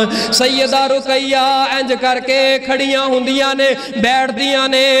 सैयदा रुकैया इंज करके खड़ियां हुंदियां ने बैठदियां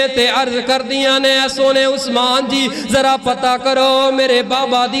ने ते अर्ज करदियां ने सोने उस्मान जी जरा पता करो मेरे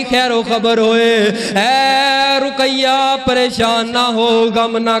बाबा दी खैरो खबर होए ऐ रुकैया परेशान ना हो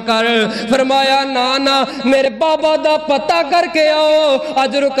गम ना कर फरमाया ना ना मेरे बाबा दा पता करके आओ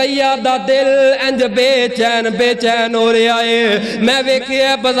अज रुकैया दा दिल इंज बेचैन हो रहा है मैं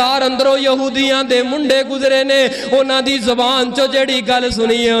वेखिया बाजार अंदरों यहूदियां दे मुंडे गुजरे ने उन्हां दी ज़बान चो जेड़ी गल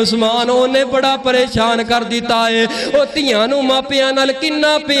सुनी है उस्मान ओने बड़ा परेशान कर दिता है ओ धियां नूं मापियां नाल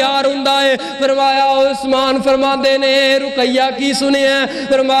किन्ना प्यार हुंदा है फरमाया उस्मान फरमांदे ने रुकैया की सुनिया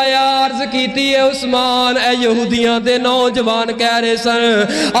फरमाया अर्ज कीती है उस्मान ए यहूदियां दे नौजवान कह रहे सन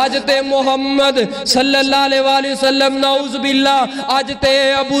अज ते मुहम्मद सल्लल्लाहु अलैहि वसल्लम नाउज़ बिल्ला अज ते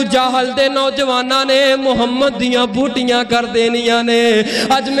अबू जहल दे नौजवानां ने मुहम्मद दियां बूटियां कर देनियां ने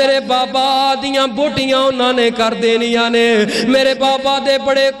अज मेरे बाबा दियां बूटियां उन्हां ने कर देनियां ने मेरे बाबा दे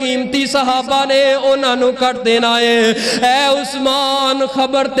बड़े कीमती सहाबा ने उन्हां नूं कट देना है ऐ उस्मान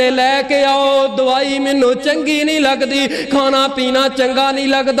खबर ते लैके आओ दवाई मैनू चंगी नहीं लगदी खाना पीना चंगा नहीं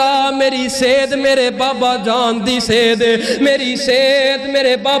लगदा मेरी सेहत मेरे बाबा जान दी सेहत मेरी सेहत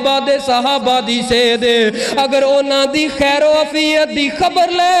मेरे बाबा दे सहाबा दी सेहत अगर उन्हां दी खैरो अफियत दी खबर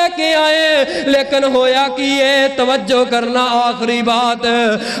लेके आए लेकिन होया कि ये तवज्जो करना आखिरी बात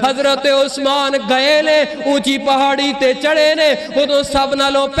हजरत उस्मान गए ने ऊंची पहाड़ी ते चढ़े ने उदों सब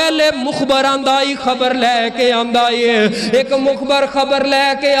नालों पहले मुखबर आंदा ही खबर लेके आंदा है एक मुखबर खबर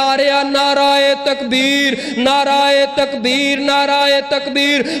लेके आ रहा नाराए तकबीर नाराए तकबीर नाराए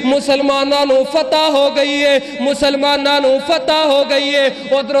तकबीर मुसलमानां नूं फतह हो गई है मुसलमानां नूं फतह हो गई है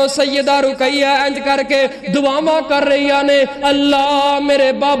उधरों सैयदा रुकैया इंज करके दुआवां कर रही ने अल्लाह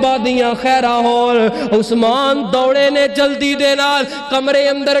मेरे बाबा दियां खैरां होण उस्मान दौड़े ने जल्दी दे नाल कमरे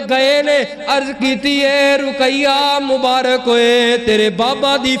अंदर गए ने अर्ज कीती है रुकैया मुबारक होए तेरे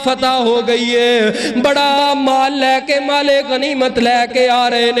बाबा दी फतह हो गई है बड़ा माल लेके माले गनीमत लेके आ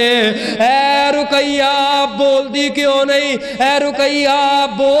रहे ने ऐ रुकैया बोलदी क्यों नहीं ऐ रुकैया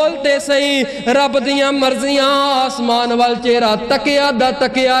बोलते सही रब दियां मर्जियां आसमान वाल चेहरा तकिया दा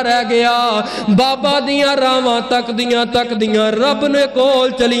तकिया रह गया बाबा दियां रावां तकदियां रब ने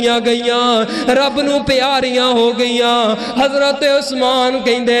कोल चलियां गईयां रब नूं प्यारियां हो गईयां हजरत उस्मान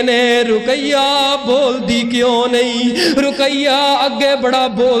कहंदे ने रुकैया बोलदी क्यों नहीं रुकैया अगे बड़ा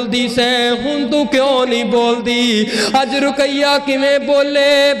बोलदी से हुण तू क्यों नहीं बोलदी अज रुकैया किवें बोले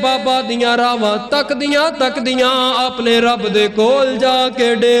बाबा दियां रावां तकदियां अपने रब दे कोल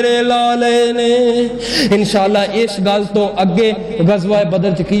जाके डेरे ला लए ने इंशाअल्लाह इस गल तो अगे गज़वा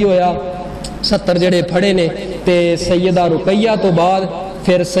बदर च की होया 70 जेड़े फड़े ने ते सैयदा रुकैया तो बाद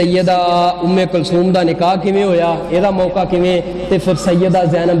फिर सैयदा उम्मे कुलसूम दा निकाह किवें होया एदा मौका किवें ते फिर सैयदा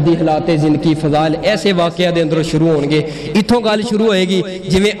ज़ैनब दी हालाते ज़िंदगी फज़ाइल ऐसे वाक़या दे अंदरों शुरू होणगे इत्थों गल शुरू होएगी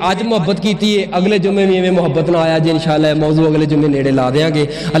जिवें अज मुहब्बत कीती है अगले जुम्मे भी इवें मुहब्बत ना आया जी इंशाअल्लाह मौजू अगले जुम्मे नेड़े ला देंगे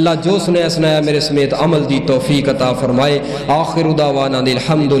अल्लाह जो सुनाया मेरे समेत अमल दी तौफीक अता फरमाए आखिरु दावाना अनिल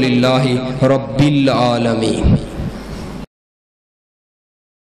हम्दुलिल्लाहि रब्बिल आलमीन।